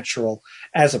more natural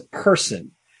as a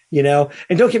person,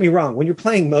 And don't get me wrong, when you're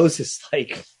playing Moses,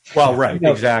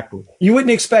 exactly. You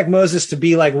wouldn't expect Moses to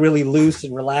be like really loose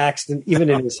and relaxed, and even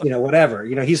in his, whatever.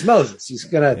 He's Moses. He's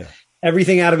gonna. Yeah.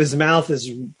 Everything out of his mouth is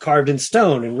carved in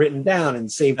stone and written down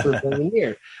and saved for 1 million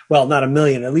years. Well, not 1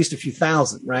 million, at least a few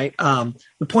thousand, right?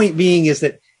 The point being is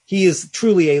that he is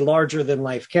truly a larger than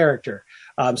life character.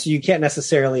 So you can't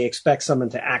necessarily expect someone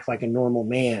to act like a normal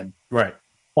man, right,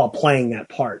 while playing that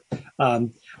part.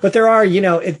 But there are,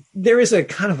 there is a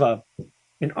kind of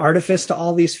an artifice to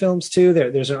all these films too.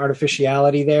 There's an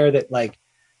artificiality there that,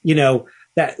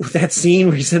 that scene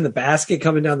where he's in the basket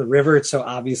coming down the river, it's so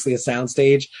obviously a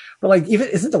soundstage, but even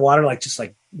isn't the water it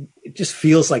just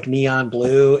feels like neon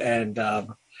blue and the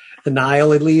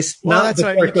Nile, at least not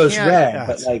before it goes red,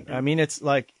 but it's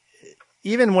like,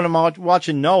 even when I'm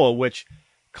watching Noah, which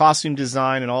costume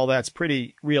design and all that's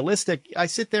pretty realistic, I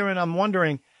sit there and I'm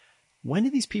wondering, when do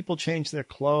these people change their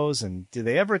clothes, and do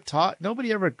they ever talk?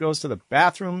 Nobody ever goes to the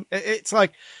bathroom. It's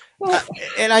like,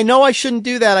 and I know I shouldn't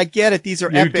do that. I get it. These are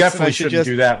epics. You definitely shouldn't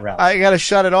do that, Ralph. I got to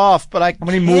shut it off. But how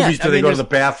many movies do they go to the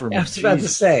bathroom? I was about to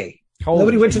say.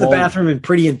 Nobody went to the bathroom in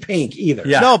Pretty in Pink either.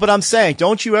 Yeah. No, but I'm saying,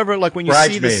 don't you ever, when you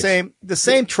see the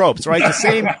same tropes, right?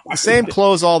 The same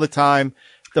clothes all the time.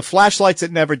 The flashlights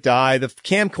that never die, the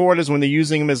camcorders when they're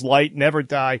using them as light never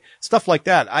die, stuff like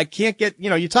that. I can't get,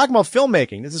 you're talking about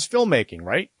filmmaking. This is filmmaking,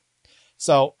 right?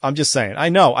 So I'm just saying, I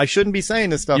know I shouldn't be saying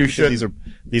this stuff because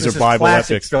these are Bible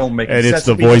epics. Filmmaking. And it's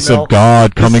the voice of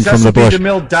God coming from the bush.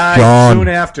 DeMille died soon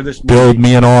after this movie. Build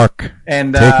me an ark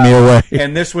and take me away.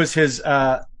 And this was his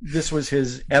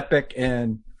epic,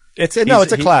 and it's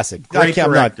a classic. Great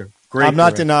director. I'm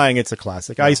not denying it's a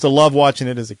classic. I used to love watching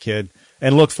it as a kid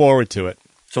and look forward to it.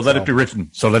 So let it be written.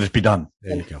 So let it be done.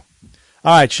 There you go.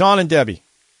 All right, Sean and Debbie.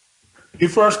 You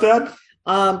first, Deb?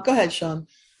 Go ahead, Sean.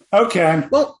 Okay.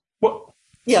 Go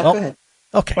ahead.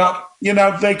 Okay. Well,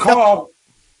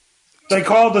 they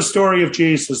call the story of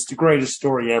Jesus the greatest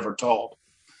story ever told.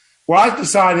 Well, I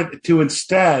decided to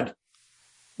instead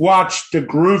watch the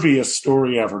grooviest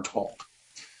story ever told.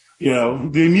 The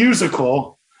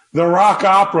musical, the rock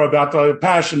opera about the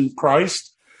Passion of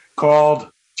Christ called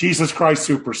Jesus Christ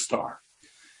Superstar.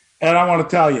 And I want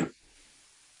to tell you,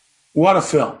 what a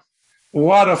film.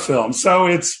 What a film. So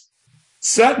it's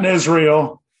set in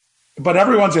Israel, but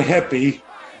everyone's a hippie.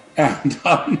 And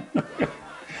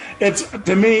it's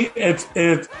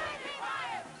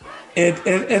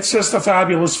just a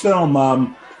fabulous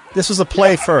film. This was a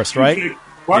play first, right?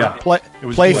 What? Yeah.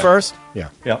 Play first? Yeah.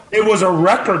 It was a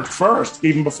record first,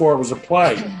 even before it was a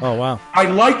play. Oh, wow. I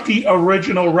like the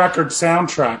original record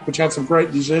soundtrack, which had some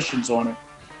great musicians on it.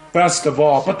 Best of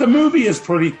all. But the movie is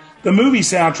pretty the movie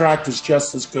soundtrack is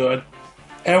just as good.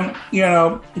 And,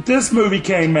 this movie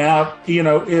came out,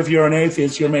 if you're an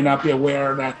atheist, you may not be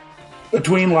aware that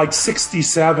between like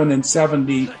 67 and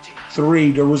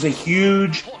 73, there was a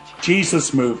huge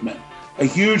Jesus movement, a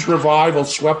huge revival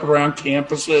swept around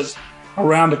campuses,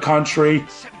 around the country.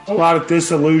 A lot of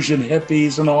disillusioned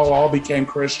hippies and all became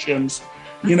Christians.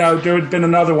 There had been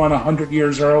another one 100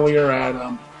 years earlier at,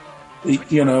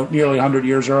 nearly 100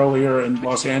 years earlier in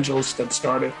Los Angeles that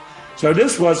started. So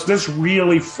this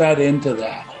really fed into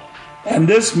that. And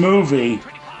this movie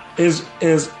is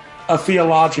a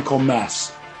theological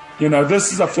mess.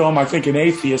 This is a film I think an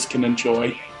atheist can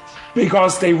enjoy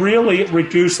because they really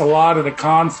reduce a lot of the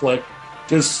conflict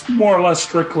to more or less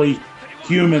strictly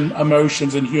human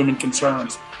emotions and human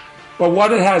concerns. But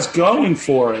what it has going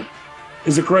for it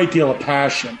is a great deal of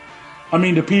passion. I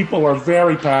mean, the people are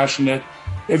very passionate.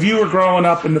 If you were growing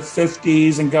up in the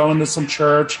 50s and going to some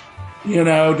church,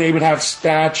 they would have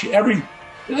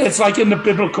it's like in the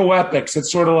biblical epics.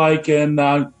 It's sort of like in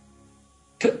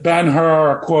Ben-Hur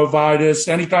or Quo Vadis.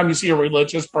 Anytime you see a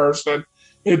religious person,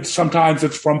 sometimes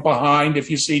it's from behind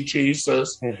if you see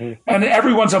Jesus. Mm-hmm. And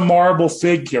everyone's a marble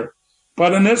figure.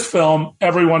 But in this film,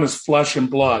 everyone is flesh and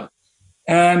blood.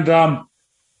 And,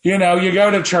 you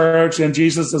go to church and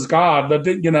Jesus is God, but,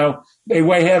 they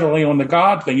weigh heavily on the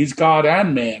God thing. He's God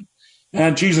and man.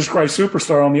 And Jesus Christ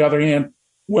Superstar, on the other hand,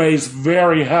 weighs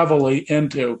very heavily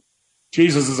into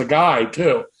Jesus is a guy,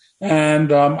 too.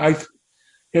 And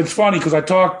it's funny because I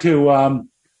talked to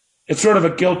it's sort of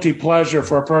a guilty pleasure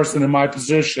for a person in my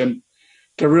position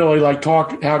to really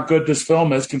talk how good this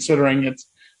film is, considering it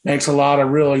makes a lot of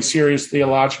really serious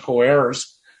theological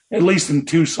errors, at least in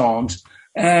two songs.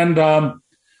 And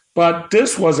but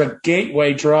this was a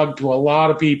gateway drug to a lot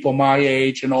of people my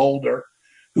age and older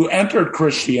who entered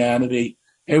Christianity.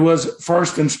 It was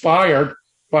first inspired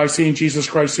by seeing Jesus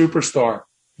Christ Superstar,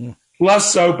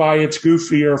 less so by its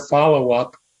goofier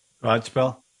follow-up,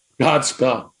 Godspell.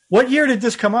 What year did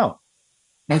this come out?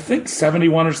 I think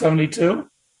 71 or 72.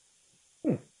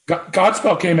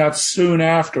 Godspell came out soon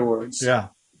afterwards. Yeah.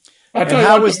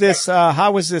 How was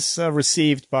this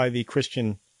received by the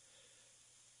Christian?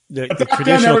 The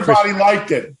then everybody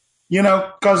liked it,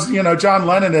 because John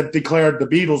Lennon had declared the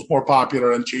Beatles more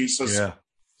popular than Jesus. Yeah.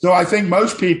 So I think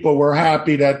most people were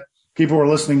happy that people were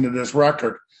listening to this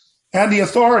record, and the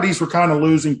authorities were kind of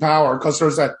losing power because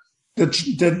there's that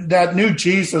new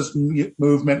Jesus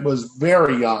movement was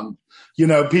very young.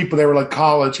 People, they were like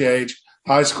college age,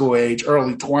 high school age,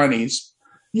 early 20s,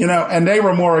 and they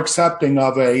were more accepting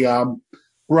of a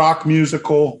rock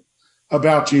musical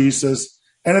about Jesus.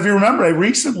 And if you remember, they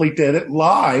recently did it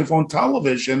live on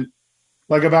television,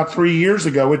 like about 3 years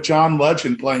ago with John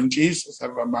Legend playing Jesus, if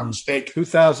I'm not mistaken.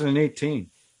 2018.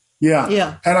 Yeah.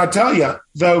 Yeah. And I tell you,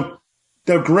 though,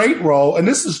 the great role, and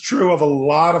this is true of a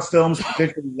lot of films,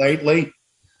 particularly lately,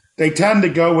 they tend to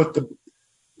go with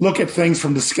look at things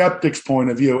from the skeptic's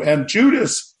point of view. And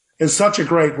Judas is such a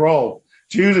great role.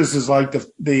 Judas is like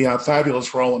the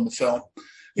fabulous role in the film.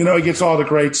 He gets all the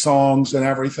great songs and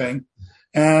everything.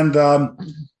 And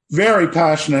very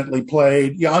passionately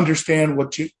played. You understand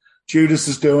what Judas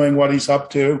is doing, what he's up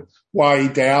to, why he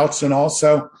doubts, and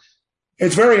also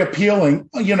it's very appealing.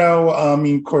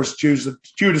 Of course,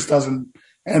 Judas doesn't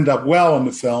end up well in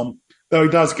the film, though he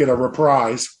does get a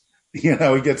reprise. He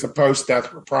gets a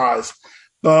post-death reprise.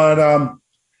 But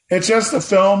it's just a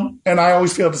film, and I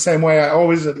always feel the same way. I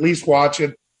always at least watch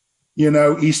it,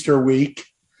 Easter week.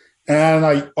 And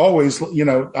I always,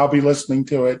 I'll be listening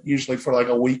to it usually for like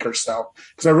a week or so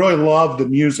because I really love the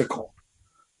musical,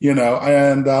 and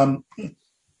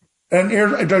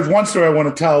there's one story I want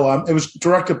to tell. It was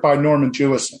directed by Norman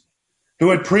Jewison,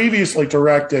 who had previously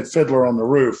directed Fiddler on the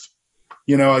Roof,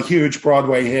 a huge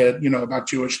Broadway hit, about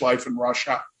Jewish life in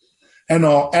Russia and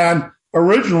all. And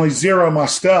originally Zero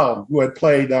Mostel, who had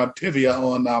played Tivia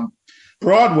on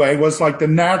Broadway, was like the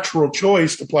natural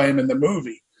choice to play him in the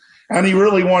movie. And he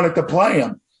really wanted to play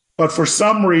him. But for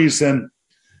some reason,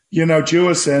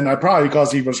 Jewison, probably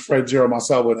because he was afraid Zero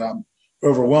Mostel would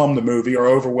overwhelm the movie or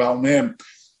overwhelm him,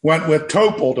 went with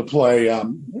Topol to play,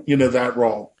 that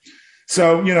role.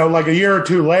 So, like a year or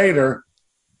two later,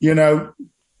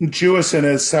 Jewison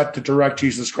is set to direct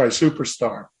Jesus Christ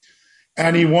Superstar.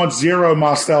 And he wants Zero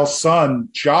Mostel's son,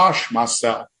 Josh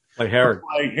Mostel, play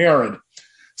Herod.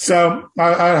 So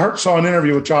I saw an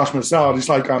interview with Josh Mostel, and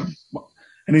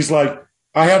he's like,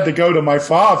 I had to go to my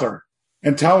father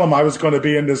and tell him I was going to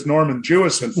be in this Norman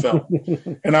Jewison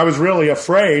film. And I was really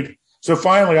afraid. So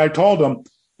finally I told him,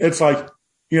 it's like,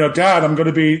 Dad, I'm going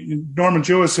to be, Norman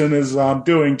Jewison is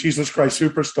doing Jesus Christ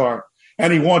Superstar.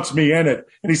 and he wants me in it.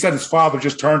 And he said his father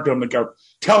just turned to him and go,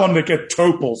 "Tell him to get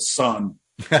Topol's son."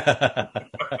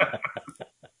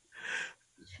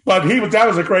 But that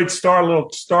was a great little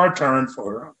star turn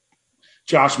for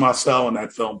Josh Marcel in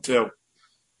that film too.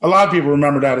 A lot of people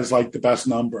remember that as like the best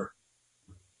number.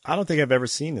 I don't think I've ever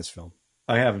seen this film.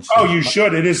 I haven't seen Oh, it. you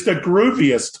should. It is the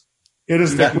grooviest. It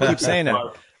is the I keep saying it.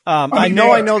 grooviest.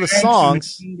 I know the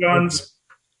songs. Guns.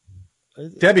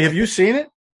 Debbie, have you seen it?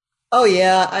 Oh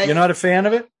yeah. You're not a fan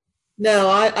of it? No,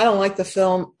 I don't like the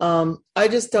film. I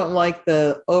just don't like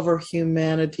the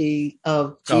overhumanity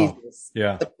of Jesus.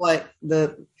 Yeah.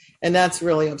 And that's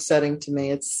really upsetting to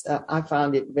me. I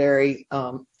found it very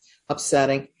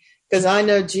upsetting because I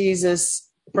know Jesus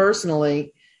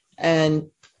personally, and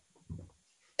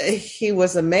he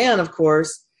was a man, of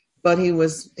course, but he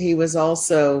was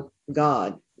also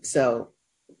God. So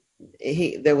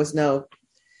there was no.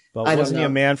 But wasn't he a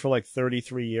man for like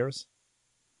 33 years?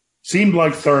 Seemed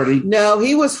like 30. No,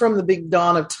 he was from the big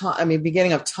dawn of time. I mean,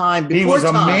 beginning of time. He was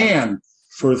a time. man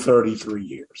for 33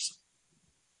 years.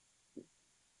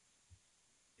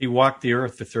 He walked the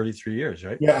earth for 33 years,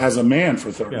 right? Yeah, as a man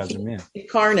for 30 Yeah, years. as a man.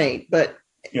 Incarnate, but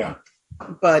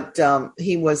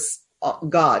he was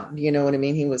God. You know what I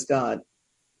mean? He was God.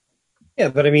 Yeah,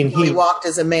 but I mean, He walked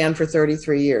as a man for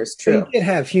 33 years. True. He did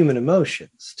have human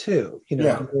emotions too. You know,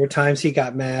 Yeah. there were times he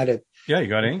got mad Yeah, you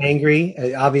got angry.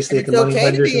 obviously at It's the money okay to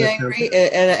lenders. be angry,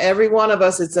 and every one of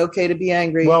us, it's okay to be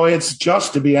angry. Well, it's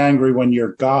just to be angry when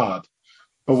you're God.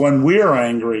 But when we're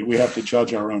angry, we have to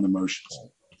judge our own emotions.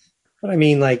 But I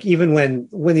mean, like even when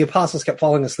the apostles kept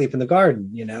falling asleep in the garden,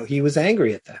 you know, he was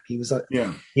angry at them. He was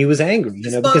angry,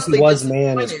 you know, because he was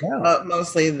man as well.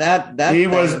 Mostly that He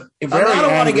was very I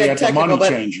don't want to angry get at the technical, money but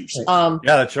changers. Yeah,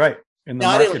 that's right. In the No,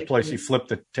 I didn't marketplace, like he flipped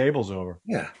the tables over.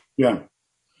 Yeah. Yeah.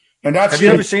 And that's Have you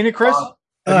ever seen it, Chris?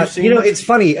 Have you seen You know, it? it's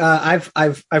funny. I've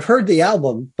heard the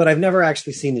album, but I've never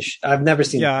actually seen I've never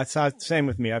seen. Yeah, it's same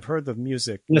with me. I've heard the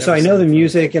music. You know, so I know the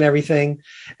music and everything,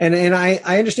 and I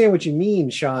understand what you mean,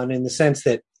 Sean, in the sense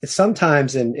that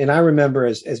sometimes, and I remember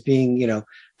as being, you know,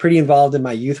 pretty involved in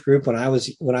my youth group when I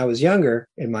was younger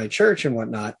in my church and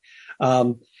whatnot.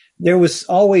 There was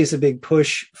always a big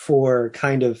push for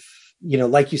kind of, you know,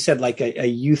 like you said, like a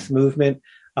youth movement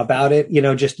about it, you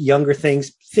know, just younger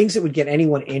things that would get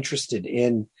anyone interested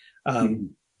in,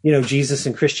 you know, Jesus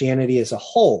and Christianity as a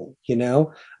whole. You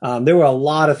know, there were a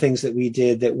lot of things that we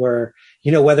did that were,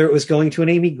 you know, whether it was going to an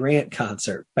Amy Grant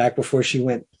concert back before she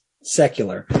went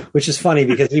secular, which is funny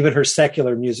because even her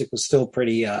secular music was still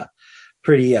pretty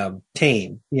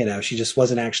tame. You know, she just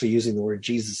wasn't actually using the word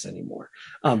Jesus anymore.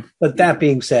 But that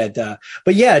being said,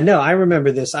 but yeah, no, I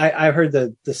remember this. I heard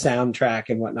the soundtrack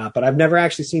and whatnot, but I've never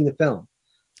actually seen the film.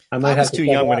 I was too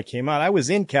young when it came out. I was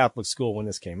in Catholic school when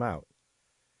this came out.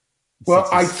 Well,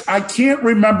 I can't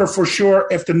remember for sure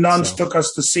if the nuns took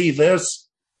us to see this,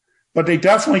 but they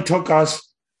definitely took us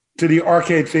to the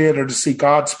Arcade Theater to see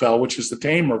Godspell, which is the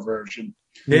tamer version.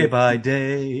 Day by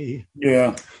day.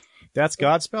 Yeah. That's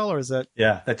Godspell, or is that?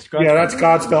 Yeah, that's Godspell. Yeah, that's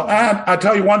Godspell. And I'll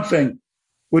tell you one thing,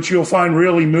 which you'll find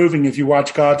really moving if you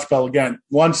watch Godspell again.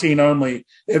 One scene only.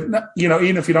 Even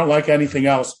if you don't like anything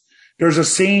else, there's a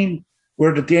scene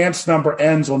where the dance number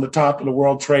ends on the top of the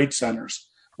World Trade Centers,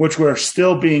 which were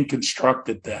still being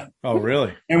constructed then. Oh,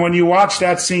 really? And when you watch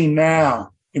that scene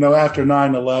now, you know, after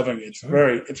 9/11, it's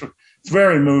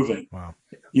very moving. Wow.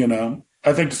 You know,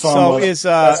 I think the song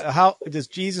how does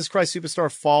Jesus Christ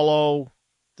Superstar follow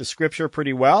the scripture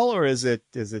pretty well, or is it?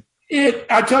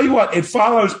 I tell you what, it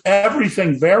follows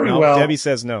everything very well. Debbie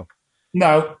says no.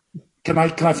 No. Can I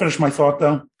finish my thought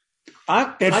though?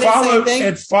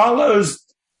 It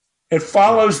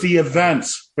follows the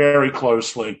events very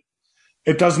closely.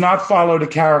 It does not follow the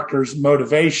characters'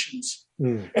 motivations.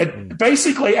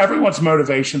 Basically, everyone's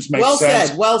motivations make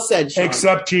sense. Well said, Sean.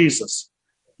 Except Jesus.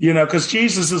 You know, because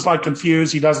Jesus is like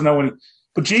confused. He doesn't know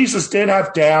but Jesus did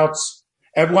have doubts.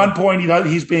 At one point,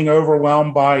 he's being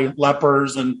overwhelmed by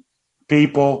lepers and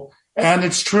people. And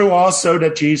it's true also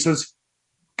that Jesus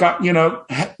got,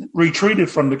 retreated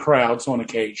from the crowds on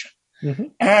occasion. Mm-hmm.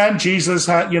 And Jesus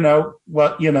had,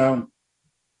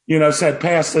 said,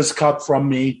 pass this cup from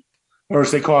me, or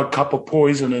as they call it, cup of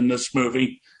poison in this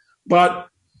movie. But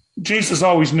Jesus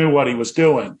always knew what he was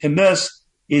doing. In this,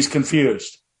 he's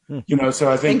confused. So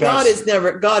I think God is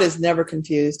never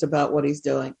confused about what he's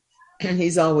doing. And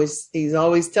he's always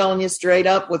telling you straight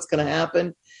up what's going to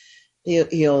happen.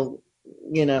 He'll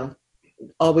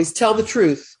always tell the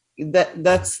truth.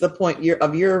 That's the point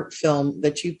of your film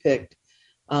that you picked.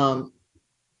 I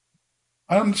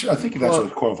think that's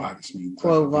what Quo Vadis means.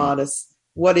 Quo Vadis.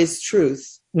 What is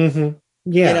truth? Mm-hmm.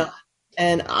 Yeah.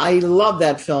 And I love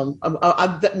that film.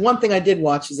 One thing I did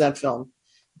watch is that film,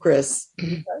 Chris.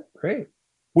 Great.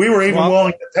 We were even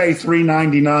willing to pay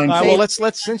 $3.99. Well, let's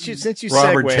since you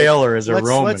Robert segued, Taylor is a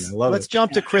Roman. I love let's it.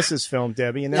 jump to Chris's film,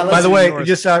 Debbie. And Yeah, then By the let's way, do yours.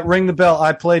 just ring the bell.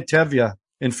 I played Tevye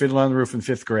in Fiddler on the Roof in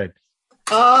 5th grade.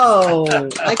 Oh,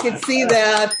 I can see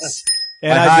that.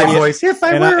 and My I high video- voice. If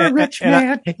I and were I- a rich and I-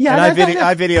 man. and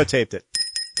I videotaped it,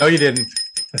 No, you didn't.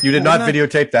 You did not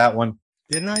videotape that one.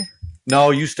 didn't I?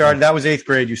 No, you started. That was 8th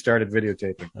grade. You started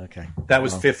videotaping. Okay, That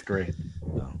was 5th grade.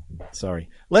 sorry.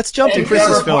 Let's jump to And Chris's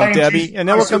never film, playing Debbie, Jesus and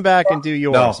then we'll Christ. come back and do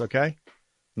yours. Okay?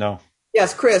 No.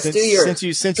 Yes, Chris, do yours. Since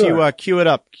you queued it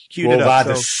up.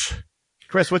 So,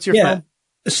 Chris, what's your film?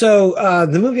 So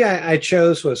the movie I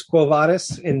chose was Quo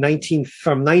Vadis from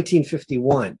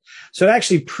 1951. So it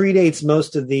actually predates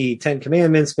most of the Ten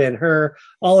Commandments, Ben-Hur,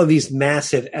 all of these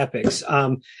massive epics.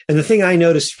 And the thing I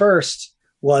noticed first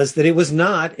was that it was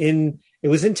in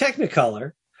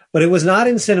Technicolor, but it was not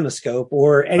in CinemaScope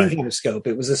or anything of scope.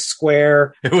 It was a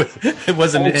square. It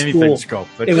wasn't Old anything school. scope.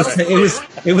 But It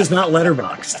was not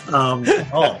letterboxed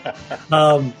at all.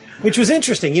 Which was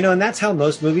interesting, and that's how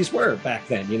most movies were back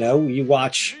then. You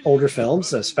watch older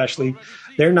films, especially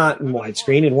they're not in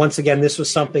widescreen. And once again, this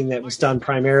was something that was done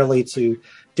primarily to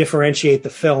differentiate the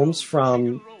films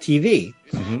from TV.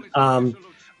 Mm-hmm.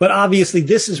 But obviously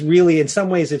this is really, in some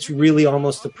ways, it's really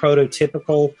almost the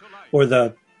prototypical or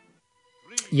the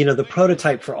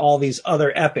prototype for all these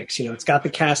other epics. It's got the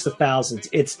cast of thousands.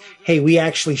 It's, hey, we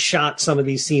actually shot some of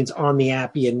these scenes on the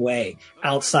Appian Way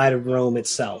outside of Rome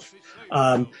itself.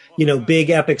 Big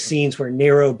epic scenes where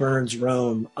Nero burns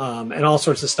Rome, and all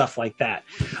sorts of stuff like that.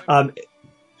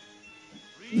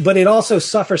 But it also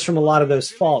suffers from a lot of those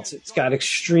faults. It's got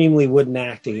extremely wooden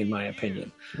acting, in my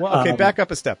opinion. Well, okay, back up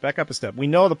a step. We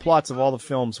know the plots of all the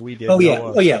films we did. Oh yeah.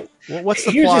 Well, what's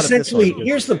the plot of this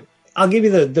one? I'll give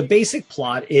you the basic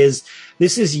plot is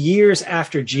this is years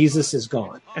after Jesus is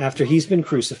gone, after he's been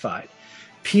crucified.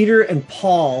 Peter and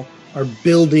Paul are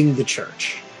building the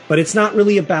church, but it's not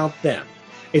really about them.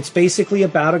 It's basically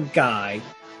about a guy.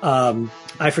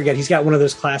 I forget. He's got one of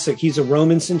those classic. He's a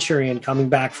Roman centurion coming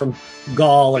back from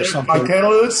Gaul or something.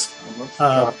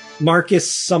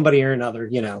 Marcus, somebody or another,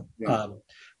 Yeah.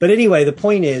 But anyway, the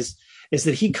point is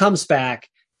that he comes back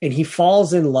and he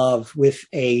falls in love with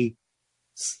a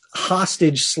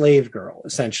hostage slave girl,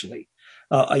 essentially,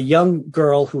 a young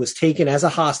girl who was taken as a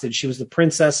hostage. She was the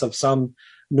princess of some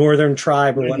northern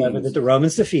tribe or whatever that the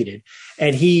Romans defeated.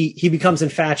 And he becomes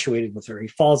infatuated with her. He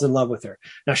falls in love with her.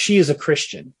 Now she is a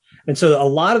Christian. And so a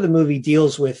lot of the movie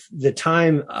deals with the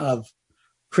time of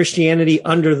Christianity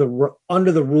under the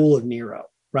rule of Nero,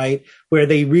 right? Where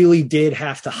they really did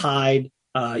have to hide,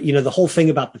 the whole thing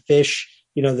about the fish,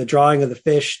 the drawing of the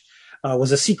fish,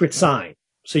 was a secret sign.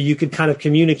 So you could kind of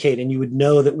communicate and you would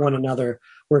know that one another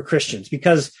were Christians,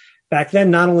 because back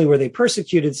then, not only were they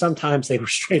persecuted, sometimes they were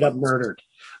straight up murdered,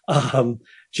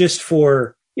 just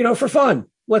for fun.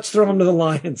 Let's throw them to the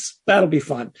lions. That'll be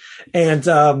fun.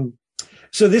 And,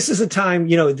 so this is a time,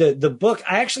 the book,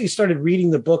 I actually started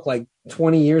reading the book like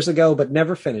 20 years ago, but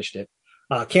never finished it.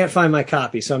 Can't find my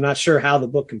copy. So I'm not sure how the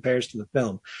book compares to the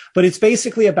film, but it's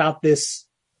basically about this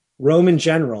Roman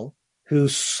general who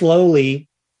slowly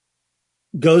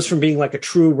goes from being like a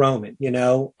true Roman,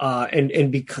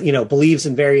 believes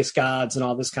in various gods and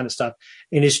all this kind of stuff,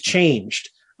 and is changed,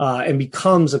 and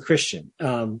becomes a Christian.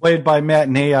 Played by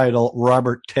matinee idol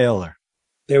Robert Taylor.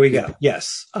 There we go.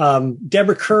 Yes.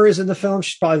 Deborah Kerr is in the film.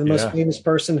 She's probably the most famous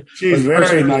person. She's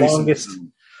very nice.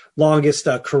 Longest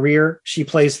career. She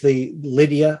plays the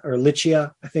Lydia,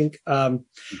 I think.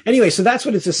 Anyway, so that's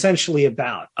what it's essentially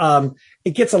about.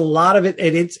 It gets a lot of it.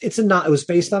 It was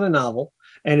based on a novel,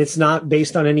 and it's not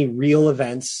based on any real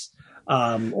events,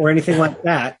 or anything like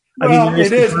that. Well,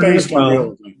 it is based on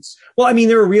real events. Well,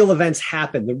 there are real events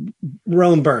happen. The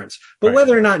Rome burns, but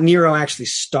whether or not Nero actually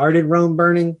started Rome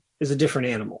burning is a different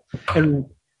animal. And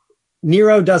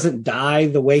Nero doesn't die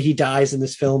the way he dies in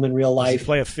this film in real life. Does he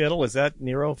play a fiddle? Is that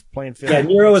Nero playing fiddle? Yeah,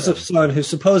 Nero is a son who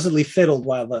supposedly fiddled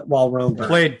while Rome burned.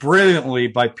 Played brilliantly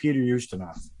by Peter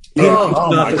Ustinov.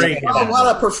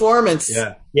 What a performance.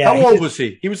 Yeah. Yeah. How old was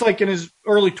he? He was like in his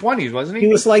early 20s, wasn't he?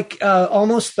 He was like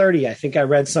almost 30, I think I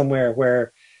read somewhere,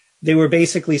 where they were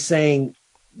basically saying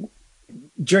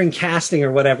during casting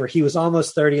or whatever, he was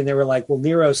almost 30, and they were like, well,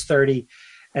 Nero's 30.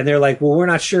 And they're like, well, we're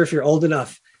not sure if you're old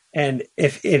enough. And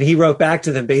he wrote back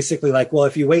to them basically like, well,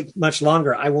 if you wait much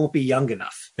longer, I won't be young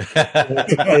enough to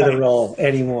play the role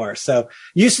anymore. So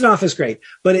Ustinov is great,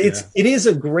 but it is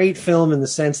a great film in the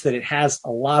sense that it has a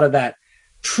lot of that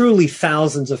truly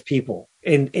thousands of people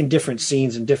in different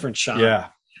scenes and different shots. Yeah.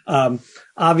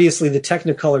 Obviously, the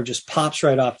Technicolor just pops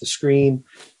right off the screen.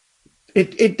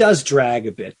 It does drag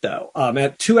a bit though.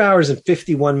 At 2 hours and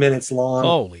 51 minutes long.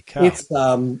 Holy cow! It's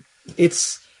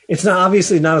not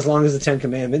obviously not as long as the Ten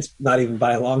Commandments, not even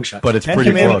by a long shot. But it's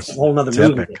pretty close. A whole nother It's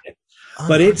movie. epic.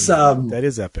 But it's that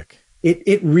is epic.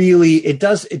 It really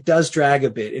does drag a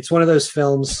bit. It's one of those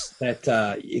films that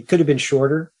it could have been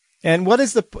shorter. And what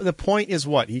is the point? Is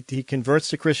what he converts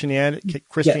to Christianity? He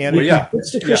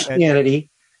converts to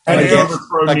Christianity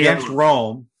against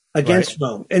Rome. Against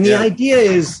Rome, and the idea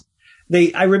is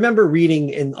I remember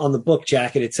reading on the book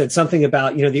jacket. It said something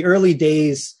about the early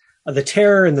days of the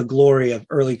terror and the glory of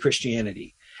early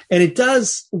Christianity, and it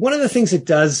does. One of the things it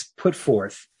does put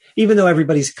forth. Even though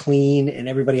everybody's clean and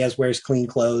everybody wears clean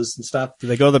clothes and stuff. Do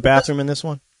they go to the bathroom in this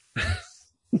one?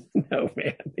 No,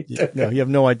 man. No, you have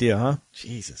no idea, huh?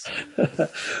 Jesus.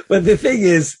 But the thing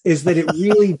is that it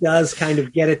really does kind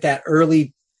of get at that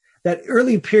early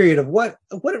period of what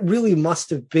it really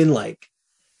must have been like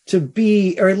to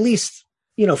be, or at least,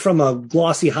 from a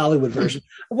glossy Hollywood version,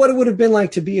 what it would have been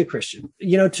like to be a Christian,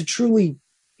 to truly,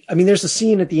 there's a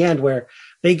scene at the end where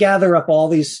they gather up all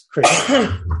these Christians,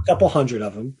 a couple hundred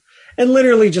of them, and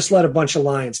literally just let a bunch of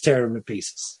lions tear them to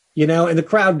pieces, and the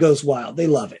crowd goes wild. They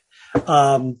love it.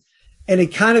 And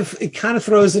it kind of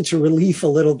throws into relief a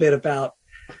little bit about,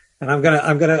 and I'm gonna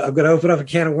open up a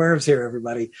can of worms here,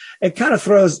 everybody. It kind of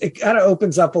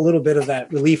opens up a little bit of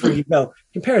that relief where you go,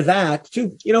 compare that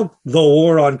to, the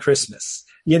war on Christmas,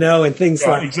 and things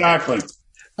like exactly.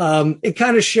 It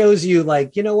kind of shows you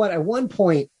like, what, at one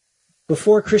point,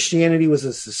 before Christianity was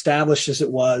as established as it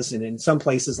was, and in some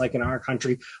places, like in our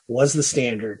country, was the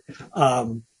standard,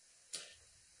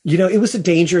 it was a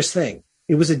dangerous thing.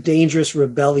 It was a dangerous,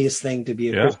 rebellious thing to be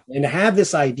a Christian. And to have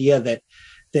this idea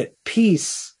that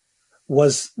peace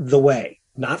was the way,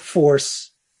 not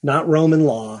force, not Roman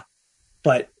law,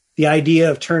 but the idea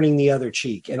of turning the other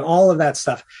cheek and all of that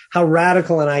stuff, how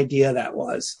radical an idea that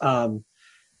was. And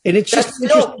it's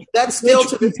that's still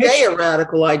to this day a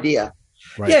radical idea.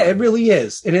 Right. Yeah, it really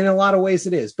is. And in a lot of ways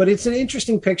it is. But it's an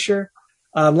interesting picture.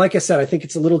 Like I said, I think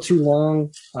it's a little too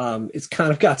long. It's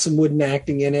kind of got some wooden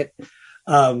acting in it.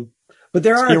 But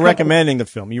there are. You're recommending the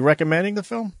film. You recommending the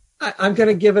film? I'm going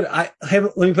to give it.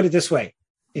 Let me put it this way: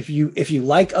 if you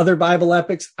like other Bible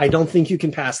epics, I don't think you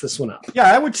can pass this one up.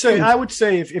 Yeah, I would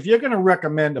say if you're going to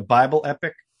recommend a Bible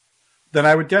epic, then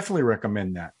I would definitely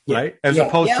recommend that, right? As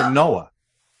opposed to Noah.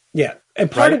 Yeah, and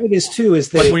part of it is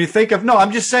that when you think of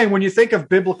I'm just saying when you think of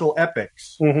biblical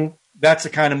epics, that's the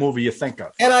kind of movie you think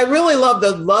of. And I really love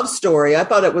the love story. I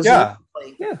thought it was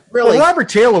really. Well, Robert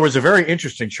Taylor was a very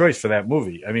interesting choice for that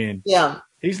movie.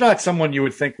 He's not someone you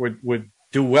would think would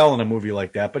do well in a movie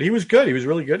like that, but he was good. He was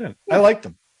really good in it. I liked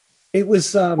him. It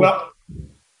was I'm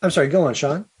sorry. Go on,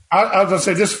 Sean. I was going to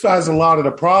say this has a lot of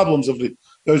the problems of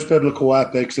those biblical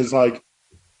epics. Is like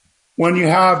when you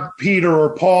have Peter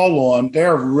or Paul on,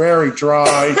 they're very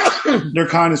dry. They're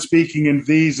kind of speaking in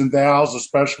these and thous,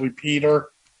 especially Peter.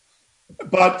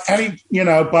 But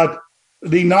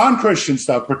the non-Christian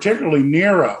stuff, particularly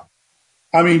Nero,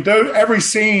 every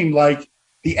scene, like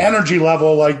the energy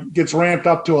level, like gets ramped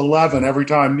up to 11 every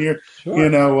time Peter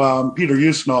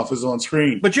Ustinov is on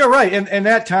screen. But you're right. In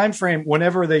that time frame,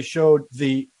 whenever they showed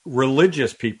the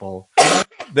religious people,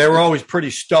 they were always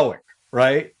pretty stoic,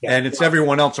 right? Yeah. And it's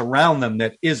everyone else around them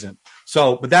that isn't.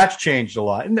 So, but that's changed a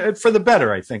lot, and for the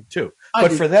better, I think, too.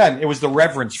 But for them, it was the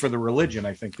reverence for the religion,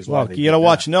 I think, is why. Well, you got to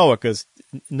watch Noah, because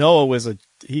Noah was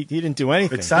he didn't do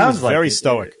anything. It sounds he was very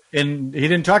stoic, and he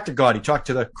didn't talk to God; he talked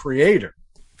to the Creator.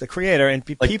 And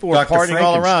people were partying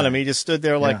all around him. He just stood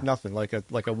there like nothing, like a.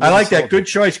 I like that. Good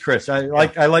choice, Chris. I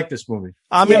like this movie.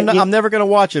 I'm never going to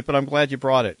watch it, but I'm glad you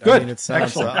brought it. Good, it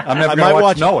sounds, excellent. I'm never going to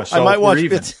watch Noah. So I might watch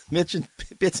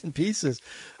bits and pieces.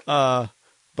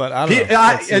 But I don't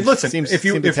know. Listen, if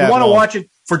you want to watch it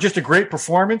for just a great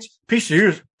performance,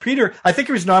 Peter, I think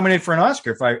he was nominated for an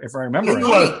Oscar if I remember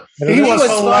right. He was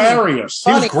hilarious.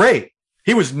 He was great.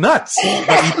 He was nuts,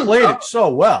 but he played it so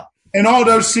well. And all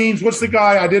those scenes, what's the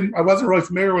guy I wasn't really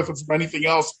familiar with him from anything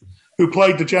else, who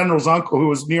played the general's uncle, who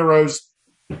was Nero's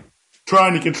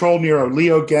trying to control Nero,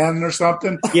 Leo Gann or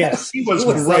something? Yes. He was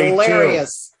great,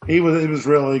 hilarious. Too. He was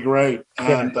really great.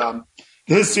 And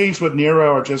his scenes with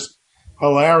Nero are just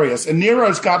hilarious. And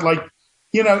Nero's got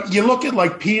you look at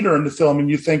like Peter in the film and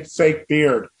you think fake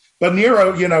beard. But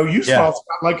Nero, Ustinov's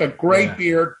got like a great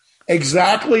beard,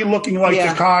 exactly looking like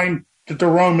the kind that the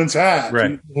Romans had.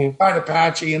 Right. Kind of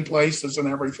patchy in places and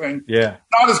everything. Yeah.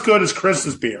 Not as good as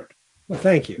Chris's beard. Well,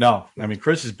 thank you. No,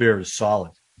 Chris's beard is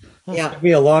solid. Yeah. It'll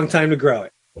be a long time to grow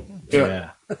it. Yeah.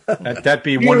 That'd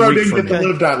be 1 week didn't for get to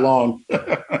live that long.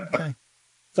 Okay.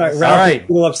 Sorry, Ralph right. is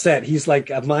a little upset. He's like,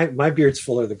 my beard's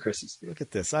fuller than Chris's. Look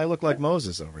at this. I look like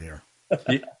Moses over here.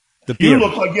 You- The You beard.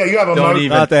 look like you have a Don't mo- even,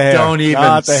 Not the hair. don't even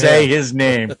Not the say hair. his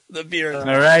name. The beard. All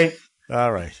right.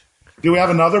 All right. Do we have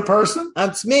another person?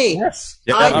 That's me. Yes.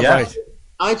 Yeah, I- yeah. Right.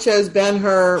 I chose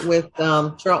Ben-Hur with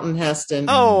Charlton Heston.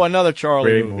 Oh, another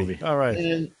Charlie Great movie. movie. All right.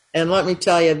 And let me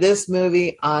tell you, this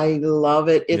movie, I love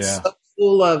it. It's Yeah. so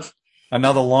full of,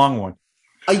 Another long one.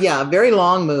 a very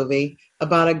long movie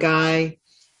about a guy,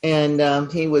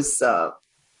 and he was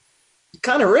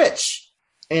kind of rich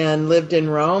and lived in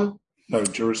Rome No,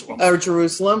 Jerusalem. or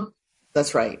Jerusalem.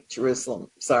 That's right, Jerusalem.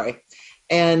 Sorry.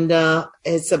 And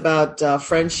it's about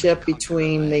friendship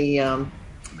between the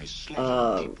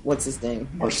what's his name,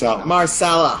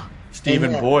 Marsala,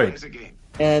 Stephen And, Boyd.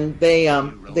 and they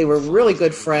were really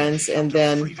good friends. And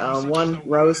then one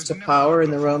rose to power in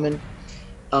the Roman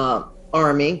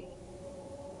army.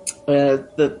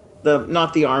 The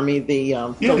not the army, the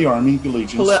the army, the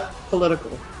legions.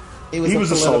 political. He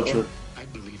was a soldier.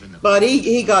 But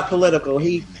he got political.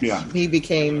 He Yeah.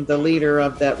 became the leader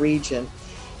of that region,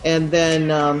 and then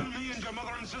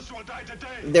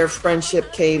their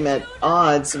friendship came at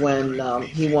odds when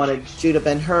he wanted Judah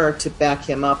Ben-Hur to back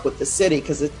him up with the city,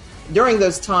 because during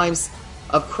those times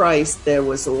of Christ there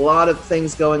was a lot of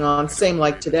things going on, same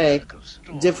like today,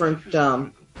 different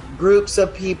groups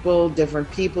of people, different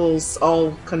peoples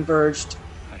all converged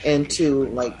into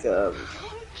like a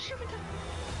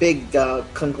big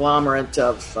conglomerate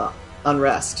of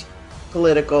unrest,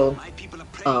 political,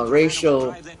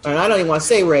 racial, and I don't even want to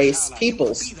say race,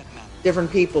 peoples,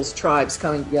 different peoples, tribes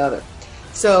coming together.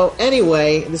 So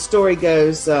anyway, the story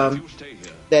goes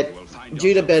that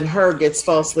Judah Ben-Hur gets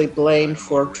falsely blamed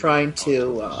for trying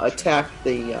to attack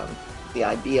the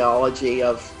ideology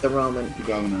of the Roman, The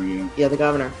governor, the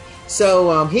governor.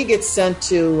 So he gets sent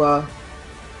to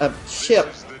a ship,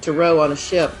 to row on a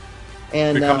ship,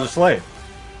 and Becomes a slave.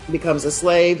 becomes a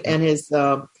slave, and his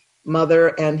mother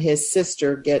and his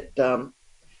sister get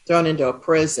thrown into a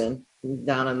prison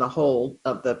down in the hold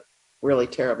of the really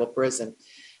terrible prison.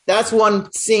 That's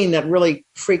one scene that really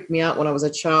freaked me out when I was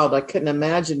a child. I couldn't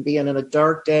imagine being in a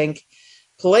dark, dank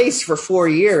place for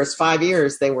 5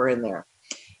 years they were in there.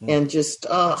 And just,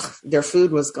 their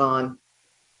food was gone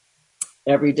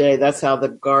every day. That's how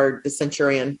the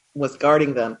centurion was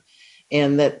guarding them.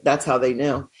 And that's how they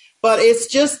knew. But it's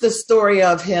just the story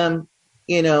of him,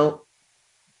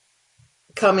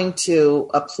 coming to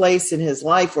a place in his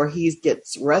life where he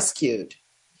gets rescued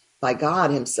by God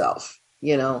himself,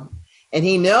 and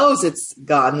he knows it's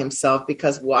God himself,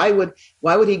 because why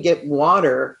would he get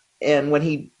water and when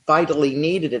he vitally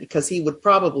needed it? Because he would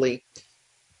probably,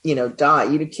 die.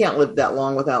 You can't live that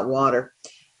long without water.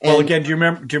 Well, again, do you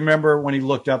remember when he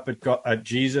looked up at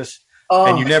Jesus? Oh,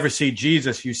 And you never see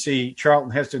Jesus, you see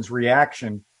Charlton Heston's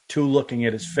reaction to looking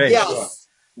at his face.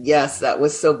 Yes, that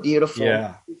was so beautiful.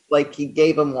 Yeah. Like he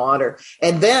gave him water.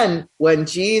 And then when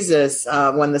Jesus,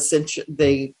 when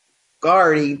the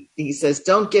guard, he says,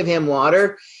 don't give him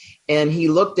water. And he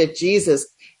looked at Jesus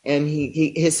and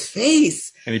his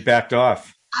face. And he backed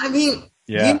off. I mean,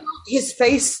 Yeah. his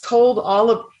face told all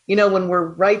of, when we're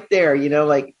right there,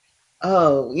 like,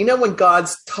 oh, when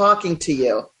God's talking to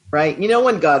you, right?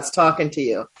 When God's talking to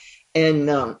you,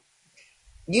 and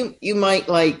you might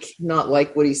not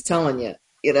like what he's telling you,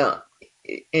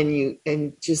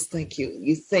 and just think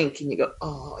you think and you go,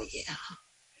 oh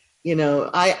yeah,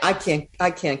 I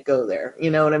can't go there.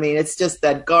 You know what I mean? It's just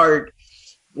that guard,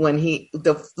 when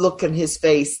the look in his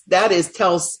face,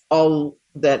 tells all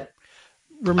that.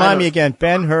 Remind me again,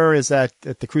 Ben-Hur is at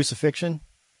the crucifixion?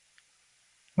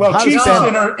 Well, How does Jesus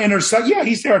Ben- intersect. Yeah,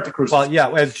 he's there at the crucifixion.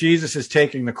 Well, yeah, as Jesus is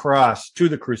taking the cross to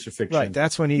the crucifixion. Right,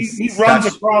 that's when he runs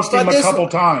across him But a this- couple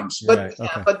times. But Right,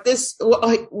 okay. but this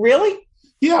really?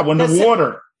 Yeah, when he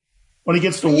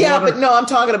gets the Yeah, water. but no, I'm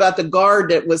talking about the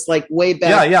guard that was way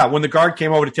back. Yeah. When the guard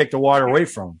came over to take the water away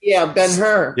from him. Yeah,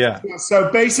 Ben-Hur. Yeah.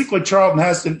 So basically, Charlton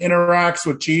Heston interacts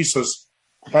with Jesus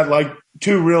at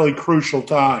two really crucial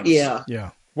times. Yeah.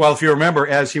 Yeah. Well, if you remember,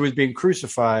 as he was being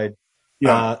crucified,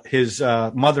 his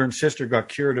mother and sister got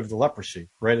cured of the leprosy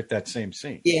right at that same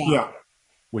scene. Yeah.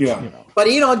 Which, Yeah. But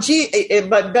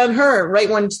but Ben-Hur, right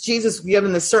when Jesus was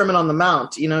given the Sermon on the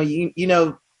Mount,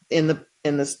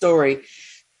 in the story,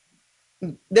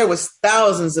 there was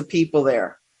thousands of people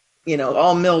there,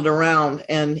 all milled around,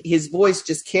 and his voice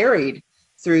just carried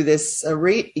through this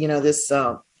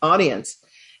audience.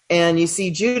 And you see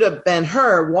Judah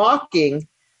Ben-Hur walking,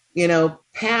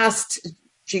 past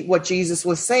what Jesus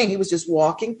was saying. He was just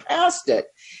walking past it.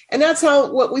 And that's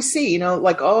what we see,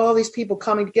 all these people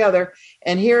coming together.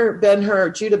 And here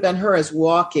Judah Ben-Hur is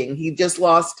walking.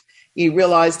 He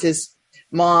realized his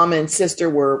mom and sister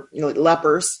were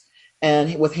lepers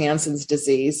and with Hansen's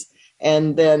disease,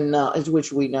 and then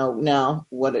which we know now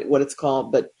what it's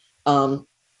called, but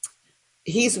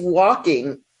he's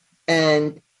walking,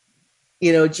 and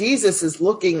Jesus is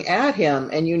looking at him,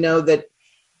 and that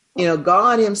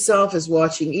God himself is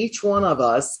watching each one of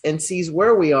us and sees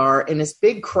where we are in this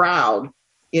big crowd.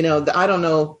 I don't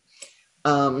know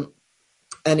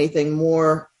anything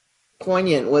more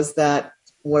poignant was that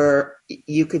where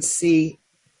you could see,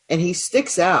 and he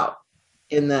sticks out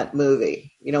in that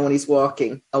movie, when he's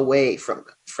walking away from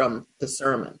the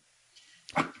sermon.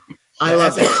 I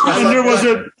love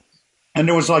it. And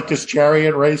there was like this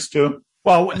chariot race too.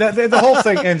 Well, the whole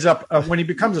thing ends up when he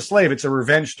becomes a slave. It's a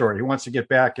revenge story. He wants to get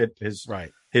back at his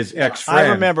ex-friend. I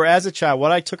remember as a child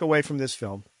what I took away from this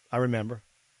film. I remember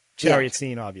chariot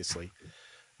scene, obviously,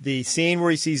 the scene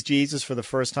where he sees Jesus for the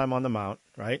first time on the mount,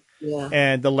 right? Yeah.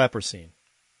 And the leper scene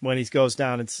when he goes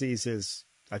down and sees his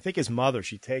mother.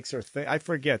 She takes her thing. I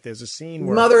forget. There's a scene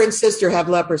where mother and sister have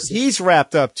leprosy. He's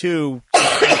wrapped up too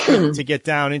to get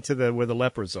down into where the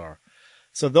lepers are.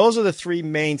 So those are the three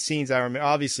main scenes I remember.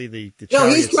 Obviously, the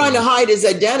he's trying to hide his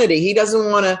identity. He doesn't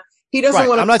want to. He doesn't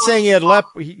want to. I'm not saying he had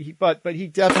but he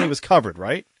definitely was covered,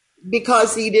 right?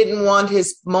 Because he didn't want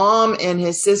his mom and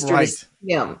his sister to see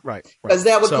him, right? Because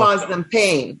that would cause them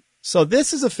pain. So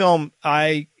this is a film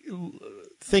I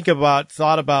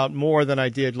thought about more than I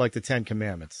did like the Ten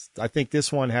Commandments. I think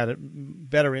this one had a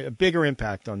bigger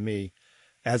impact on me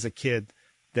as a kid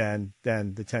than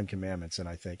the Ten Commandments, and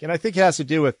I think it has to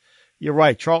do with. You're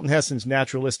right. Charlton Heston's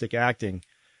naturalistic acting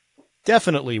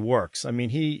definitely works. I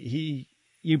mean,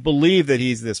 you believe that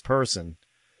he's this person.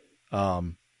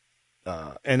 And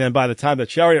then by the time the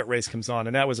chariot race comes on,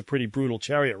 and that was a pretty brutal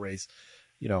chariot race,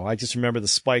 I just remember the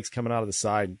spikes coming out of the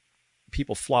side,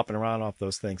 people flopping around off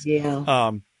those things.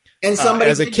 Yeah. And somebody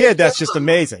as a kid, that's just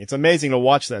amazing. It's amazing to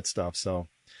watch that stuff. So,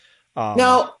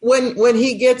 now when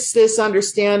he gets this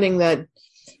understanding that,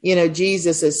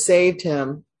 Jesus has saved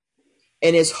him,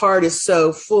 and his heart is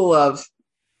so full of,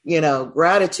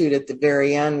 gratitude at the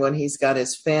very end when he's got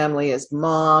his family, his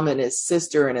mom and his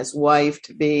sister and his wife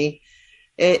to be.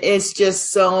 It's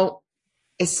just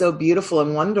it's so beautiful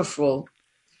and wonderful.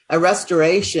 A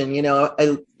restoration,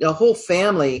 a whole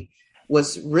family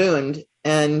was ruined,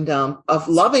 and a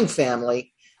loving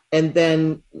family. And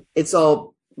then it's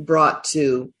all brought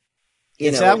to,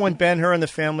 Is that when Ben-Hur and the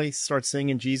family start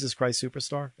singing Jesus Christ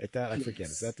Superstar? At that, I forget.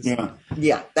 Is that the song?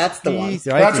 Yeah, that's the one.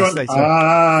 That's what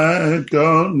I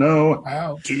don't know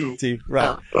how to.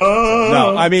 Right.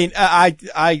 No, I mean, I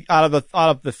out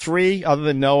of the three, other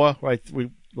than Noah, right?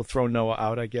 We'll throw Noah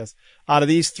out, I guess. Out of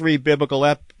these three biblical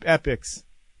epics,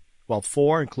 well,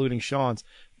 four, including Sean's,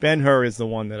 Ben-Hur is the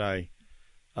one that I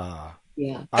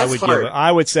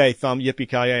would say thumb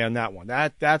yippee-ki-yay on that one.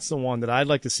 That's the one that I'd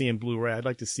like to see in Blu-ray. I'd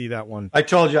like to see that one. I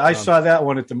told you I saw that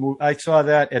one I saw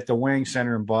that at the Wang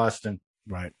Center in Boston.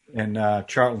 Right. And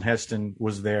Charlton Heston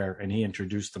was there, and he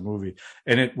introduced the movie,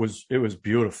 and it was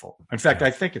beautiful. In fact,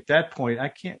 I think at that point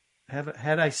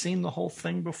had I seen the whole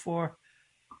thing before?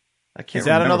 I can't. Is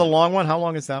that remember. another long one? How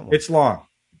long is that one? It's long.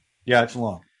 Yeah, it's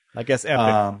long. I guess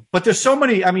epic. But there's so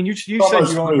many. I mean, you said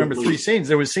you only remember three scenes.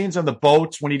 There was scenes on the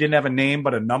boats when he didn't have a name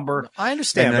but a number. I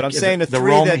understand, but I'm saying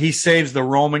he saves the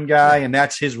Roman guy, and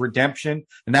that's his redemption.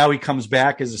 And now he comes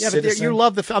back as a citizen. But you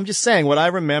love I'm just saying what I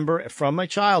remember from my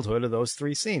childhood are those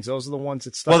three scenes. Those are the ones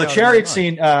that stuck. Well, the chariot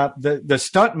scene, the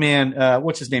stunt man,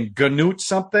 what's his name, Ganut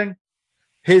something.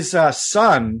 His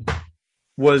son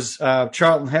was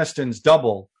Charlton Heston's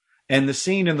double, and the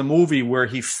scene in the movie where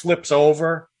he flips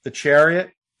over the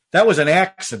chariot. That was an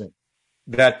accident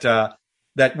that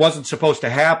wasn't supposed to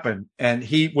happen, and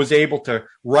he was able to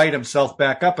right himself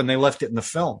back up, and they left it in the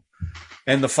film.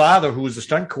 And the father, who was the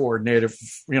stunt coordinator,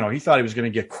 he thought he was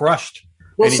going to get crushed.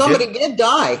 Well, somebody did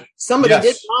die. Somebody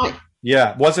did die.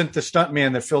 Yeah, it wasn't the stunt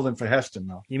man that filled in for Heston,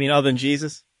 though. You mean other than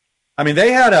Jesus? I mean,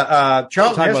 they had a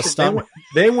Charlton Heston.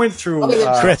 They went through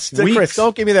Chris,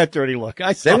 don't give me that dirty look.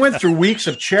 They went through weeks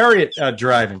of chariot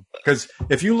driving, because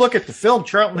if you look at the film,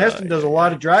 Charlton Heston does a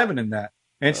lot of driving in that,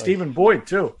 and Stephen Boyd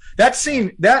too. That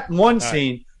scene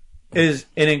is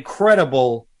an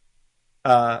incredible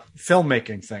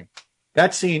filmmaking thing.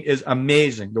 That scene is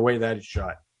amazing, the way that is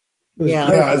shot.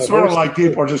 Yeah, it's sort of like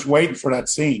people are just waiting for that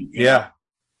scene. Yeah,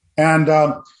 and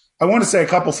I want to say a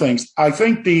couple things. I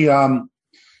think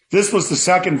this was the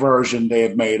second version they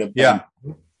had made of them.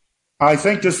 Yeah. I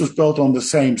think this was built on the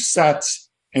same sets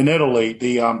in Italy,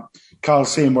 the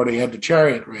Colosseum where they had the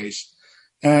chariot race.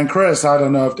 And Chris, I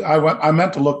don't know if I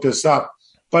meant to look this up,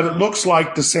 but it looks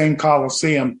like the same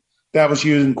Colosseum that was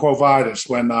used in Quo Vadis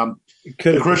when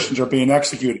the Christians are being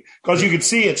executed. Because you can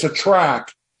see it's a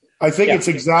track. I think it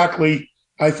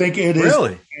is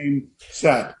Really? the same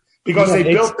set. Because they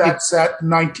built that set in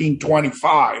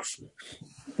 1925.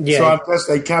 Yeah. So I guess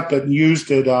they kept it and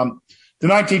used it. The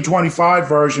 1925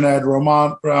 version had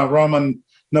Roman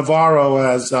Navarro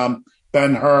as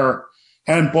Ben-Hur,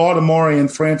 and Baltimorean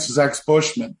Francis X.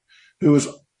 Bushman, who was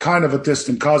kind of a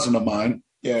distant cousin of mine,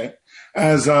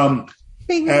 as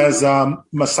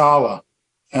Masala.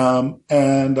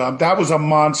 And that was a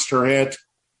monster hit.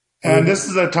 And this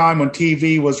is a time when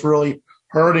TV was really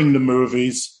hurting the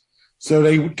movies. So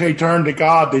they turned to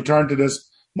God. They turned to this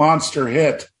monster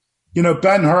hit. You know,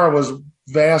 Ben-Hur was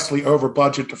vastly over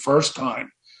budget the first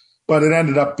time, but it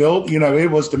ended up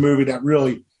it was the movie that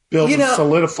really built and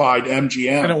solidified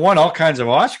MGM. And it won all kinds of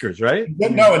Oscars, right?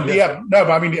 But I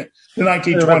mean, the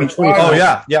 1925. Oh,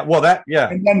 yeah. Yeah. Well,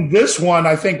 And then this one,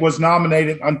 I think, was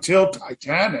nominated until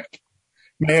Titanic.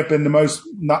 May have been the most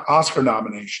Oscar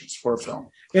nominations for a film.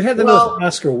 It had the most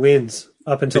Oscar wins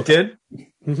up until. It did?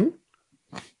 Mm-hmm.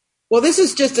 Well, this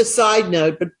is just a side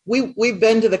note, but we've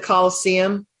been to the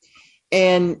Coliseum,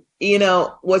 and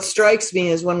what strikes me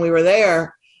is when we were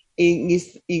there,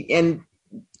 and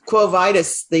Quo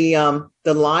Vadis, the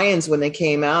lions, when they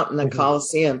came out in the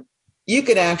Coliseum, you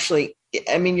could actually,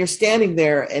 you're standing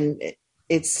there and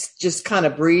it's just kind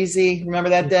of breezy. Remember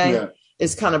that day? Yeah.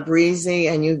 It's kind of breezy,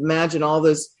 and you imagine all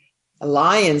those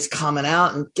lions coming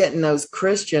out and getting those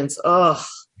Christians. Ugh.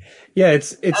 Yeah,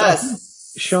 it's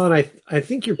Sean, I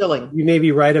think you may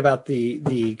be right about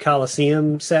the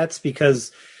Coliseum sets,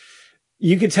 because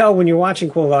you could tell when you're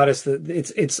watching Quo Vadis that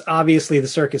it's obviously the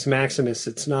Circus Maximus.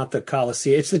 It's not the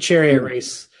Coliseum. It's the chariot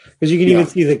race, because you can even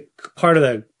see the part of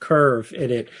the curve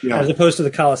in it, as opposed to the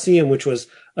Coliseum, which was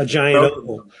a giant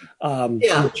oval.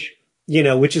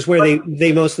 Which is where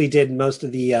they mostly did most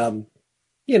of the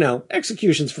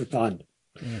executions for fun.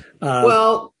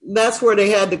 Well, that's where they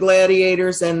had the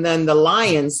gladiators, and then the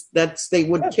lions. They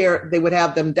would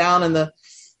have them down in the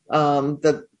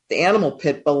animal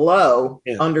pit below,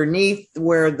 underneath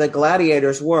where the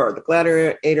gladiators were. The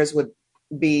gladiators would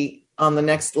be on the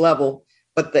next level,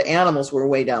 but the animals were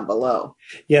way down below.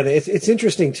 Yeah, it's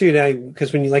interesting too now,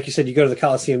 because when like you said, you go to the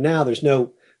Coliseum now, there's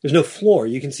no floor.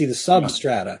 You can see the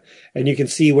substrata, and you can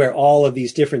see where all of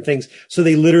these different things. So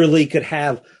they literally could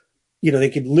have.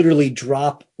 They could literally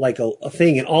drop like a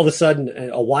thing, and all of a sudden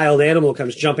a wild animal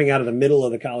comes jumping out of the middle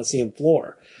of the Coliseum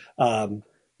floor.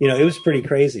 It was pretty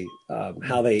crazy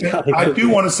how they. I do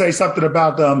want to say something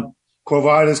about Quo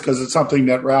Vadis, because it's something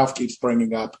that Ralph keeps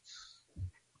bringing up.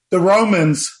 The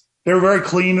Romans, they were very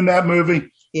clean in that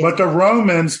movie, but the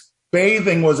Romans,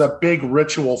 bathing was a big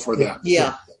ritual for them.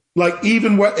 Yeah. Like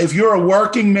even if you're a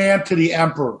working man to the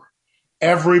emperor,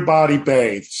 everybody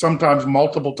bathed, sometimes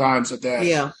multiple times a day.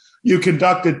 Yeah. You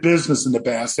conducted business in the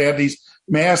baths. They had these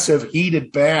massive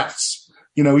heated baths,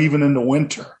 even in the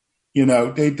winter.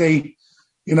 They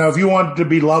if you wanted to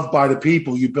be loved by the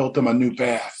people, you built them a new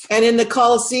bath. And in the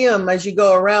Coliseum, as you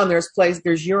go around, there's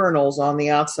urinals on the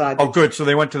outside. Oh, good. So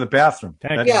they went to the bathroom.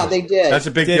 They did. That's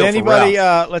a big deal. Did anybody, for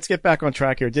Ralph. Let's get back on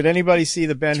track here. Did anybody see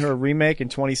the Ben-Hur remake in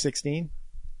 2016?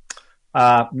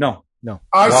 No.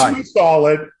 I saw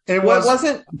it. It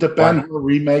wasn't the Ben-Hur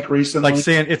remake recently.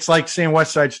 It's like seeing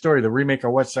West Side Story, the remake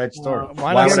of West Side Story.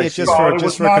 Why not see it just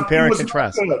for compare and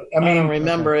contrast? I don't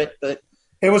remember it, but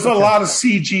it was a lot of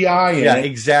CGI in it.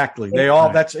 Exactly.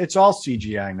 It's all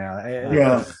CGI now.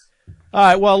 Yeah. All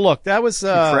right. Well, look, that was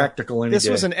practical. This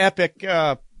was an epic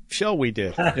show we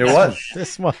did. It was.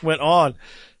 This one went on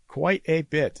quite a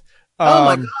bit. Oh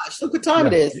my gosh! Look what time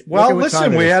it is. Well,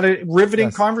 listen, we had riveting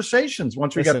conversations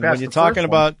once we got past. When you're talking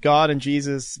about God and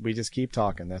Jesus, we just keep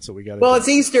talking. That's what we got to do. Well, it's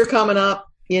Easter coming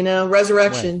up.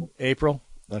 Resurrection. When? April.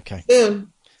 Okay.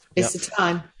 Soon. It's the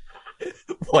time.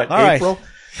 What? All April? Right.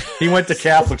 He went to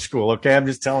Catholic school. Okay, I'm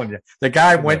just telling you. The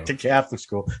guy went to Catholic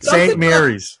school, St.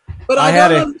 Mary's. But I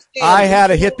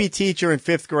had a hippie teacher in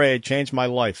 5th grade. Changed my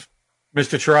life.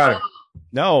 Mr. Trotter.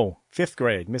 No, 5th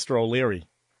grade. Mr. O'Leary.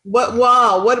 What?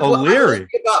 Wow! What O'Leary?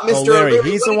 About Mr. O'Leary?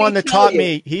 He's the one that taught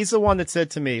me. He's the one that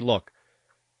said to me, "Look,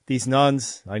 these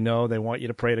nuns. I know they want you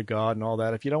to pray to God and all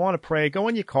that. If you don't want to pray, go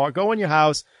in your car, go in your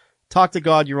house, talk to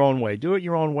God your own way. Do it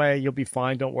your own way. You'll be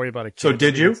fine. Don't worry about it." So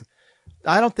did you?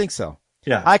 I don't think so.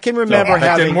 Yeah, I can remember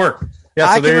that didn't work. Yeah,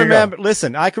 so I can remember.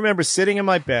 Listen, I can remember sitting in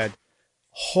my bed,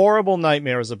 horrible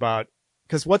nightmares about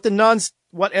because what the nuns,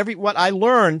 what I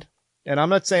learned, and I'm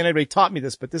not saying anybody taught me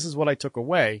this, but this is what I took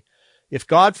away. If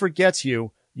God forgets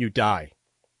you, you die.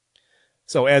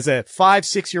 So as a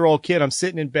 5-6-year-old kid, I'm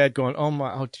sitting in bed going,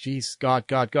 oh geez, God,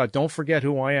 don't forget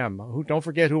who I am. Don't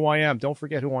forget who I am. Don't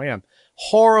forget who I am.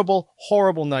 Horrible,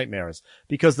 horrible nightmares,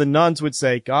 because the nuns would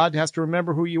say, God has to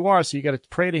remember who you are. So you got to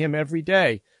pray to him every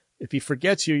day. If he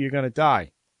forgets you, you're going to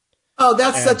die. Oh,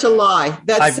 that's such a lie.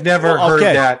 I've never heard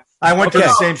that. I went to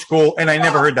the same school and I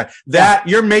never heard that.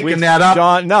 You're making that up.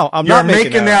 John, no, I'm You're not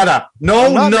making that up.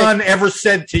 No nun ever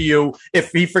said to you,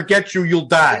 if he forgets you, you'll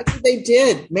die. Maybe they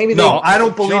did. Maybe No, they I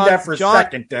don't believe that for a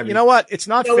second, Debbie. You know what? It's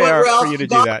not You know fair what, Ralph? for you to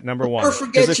do God that, number will one. never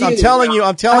forget Because you, I'm telling you I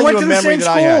a went to the memory same that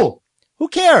I had. school. Who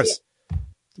cares?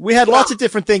 We had lots of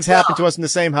different things happen to us in the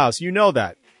same house. You know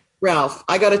that. Ralph,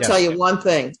 I got to tell you one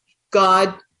thing.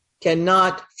 God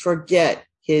cannot forget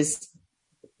his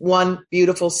one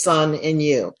beautiful son in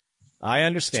you. I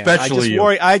understand. Especially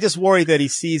I just worry that he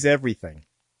sees everything.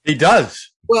 He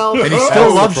does. Well, And he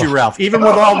still loves you, Ralph. Even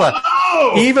with all the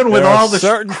There are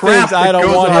certain crap things I that don't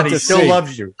goes want on, him he to still see.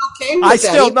 loves you. okay with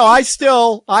that.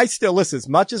 I still listen, as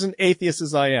much as an atheist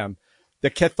as I am, the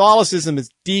Catholicism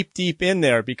is deep, deep in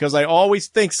there because I always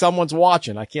think someone's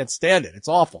watching. I can't stand it. It's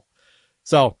awful.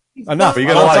 So enough. But you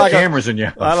got a lot of cameras in you.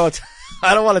 I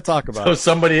don't want to talk about So it.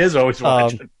 somebody is always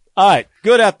watching. All right.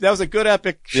 That was a good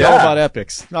epic show about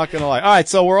epics. Not going to lie. All right.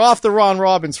 So we're off the Ron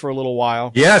Robbins for a little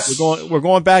while. Yes. We're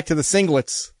going back to the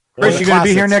singlets. Chris, you going to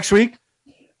be here next week?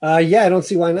 Yeah, I don't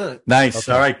see why not. Nice.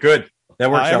 Okay. All right. Good. That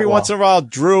works out every well. once in a while,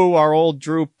 Drew, our old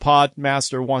Drew pod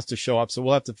master, wants to show up. So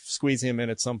we'll have to squeeze him in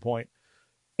at some point.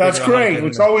 That's great.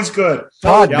 It's always good.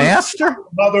 Podmaster?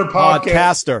 Mother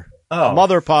Podcaster. Oh.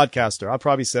 Mother podcaster. I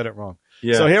probably said it wrong.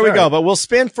 Yeah. So here we go. But we'll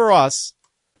spin for us.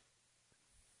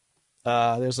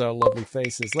 There's our lovely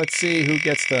faces. Let's see who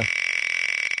gets the...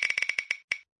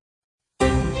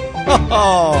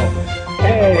 Oh!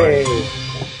 Hey!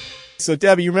 So,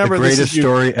 Debbie, you remember the greatest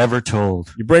story ever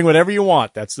told. You bring whatever you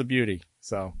want. That's the beauty.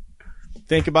 So,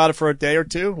 think about it for a day or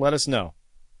two. Let us know.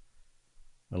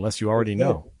 Unless you already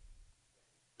know.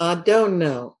 I don't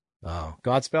know. Oh,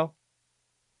 Godspell?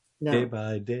 No. Day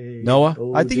by day.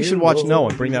 Noah? I think you should watch Noah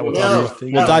and bring that with us.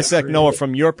 We'll dissect Noah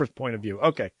from your point of view.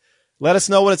 Okay. Let us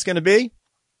know what it's going to be.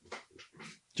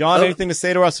 John, anything to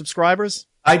say to our subscribers?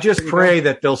 I just pray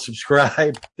that they'll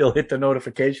subscribe, they'll hit the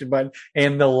notification button,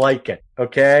 and they'll like it.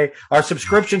 Okay? Our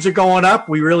subscriptions are going up.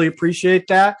 We really appreciate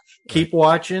that. Keep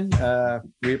watching.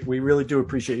 We really do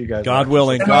appreciate you guys. God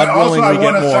willing. And God willing, I we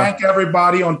want get to more. thank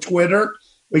everybody on Twitter.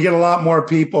 We get a lot more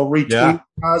people retweeting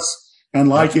us and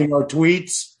liking our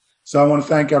tweets. So I want to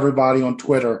thank everybody on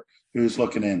Twitter who's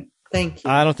looking in. Thank you.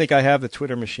 I don't think I have the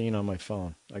Twitter machine on my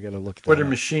phone. I got to look at Twitter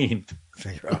machine.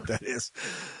 Figure out what that is.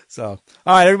 So, all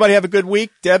right, everybody have a good week.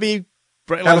 Debbie,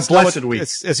 have a blessed week.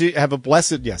 As you have a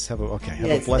blessed, have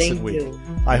a blessed week. You.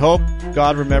 I hope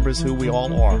God remembers who we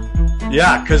all are.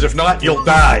 Yeah, because if not, you'll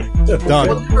die. Done.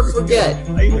 We'll never forget.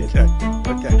 Okay.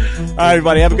 All right,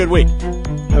 everybody, have a good week.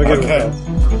 Have a good one.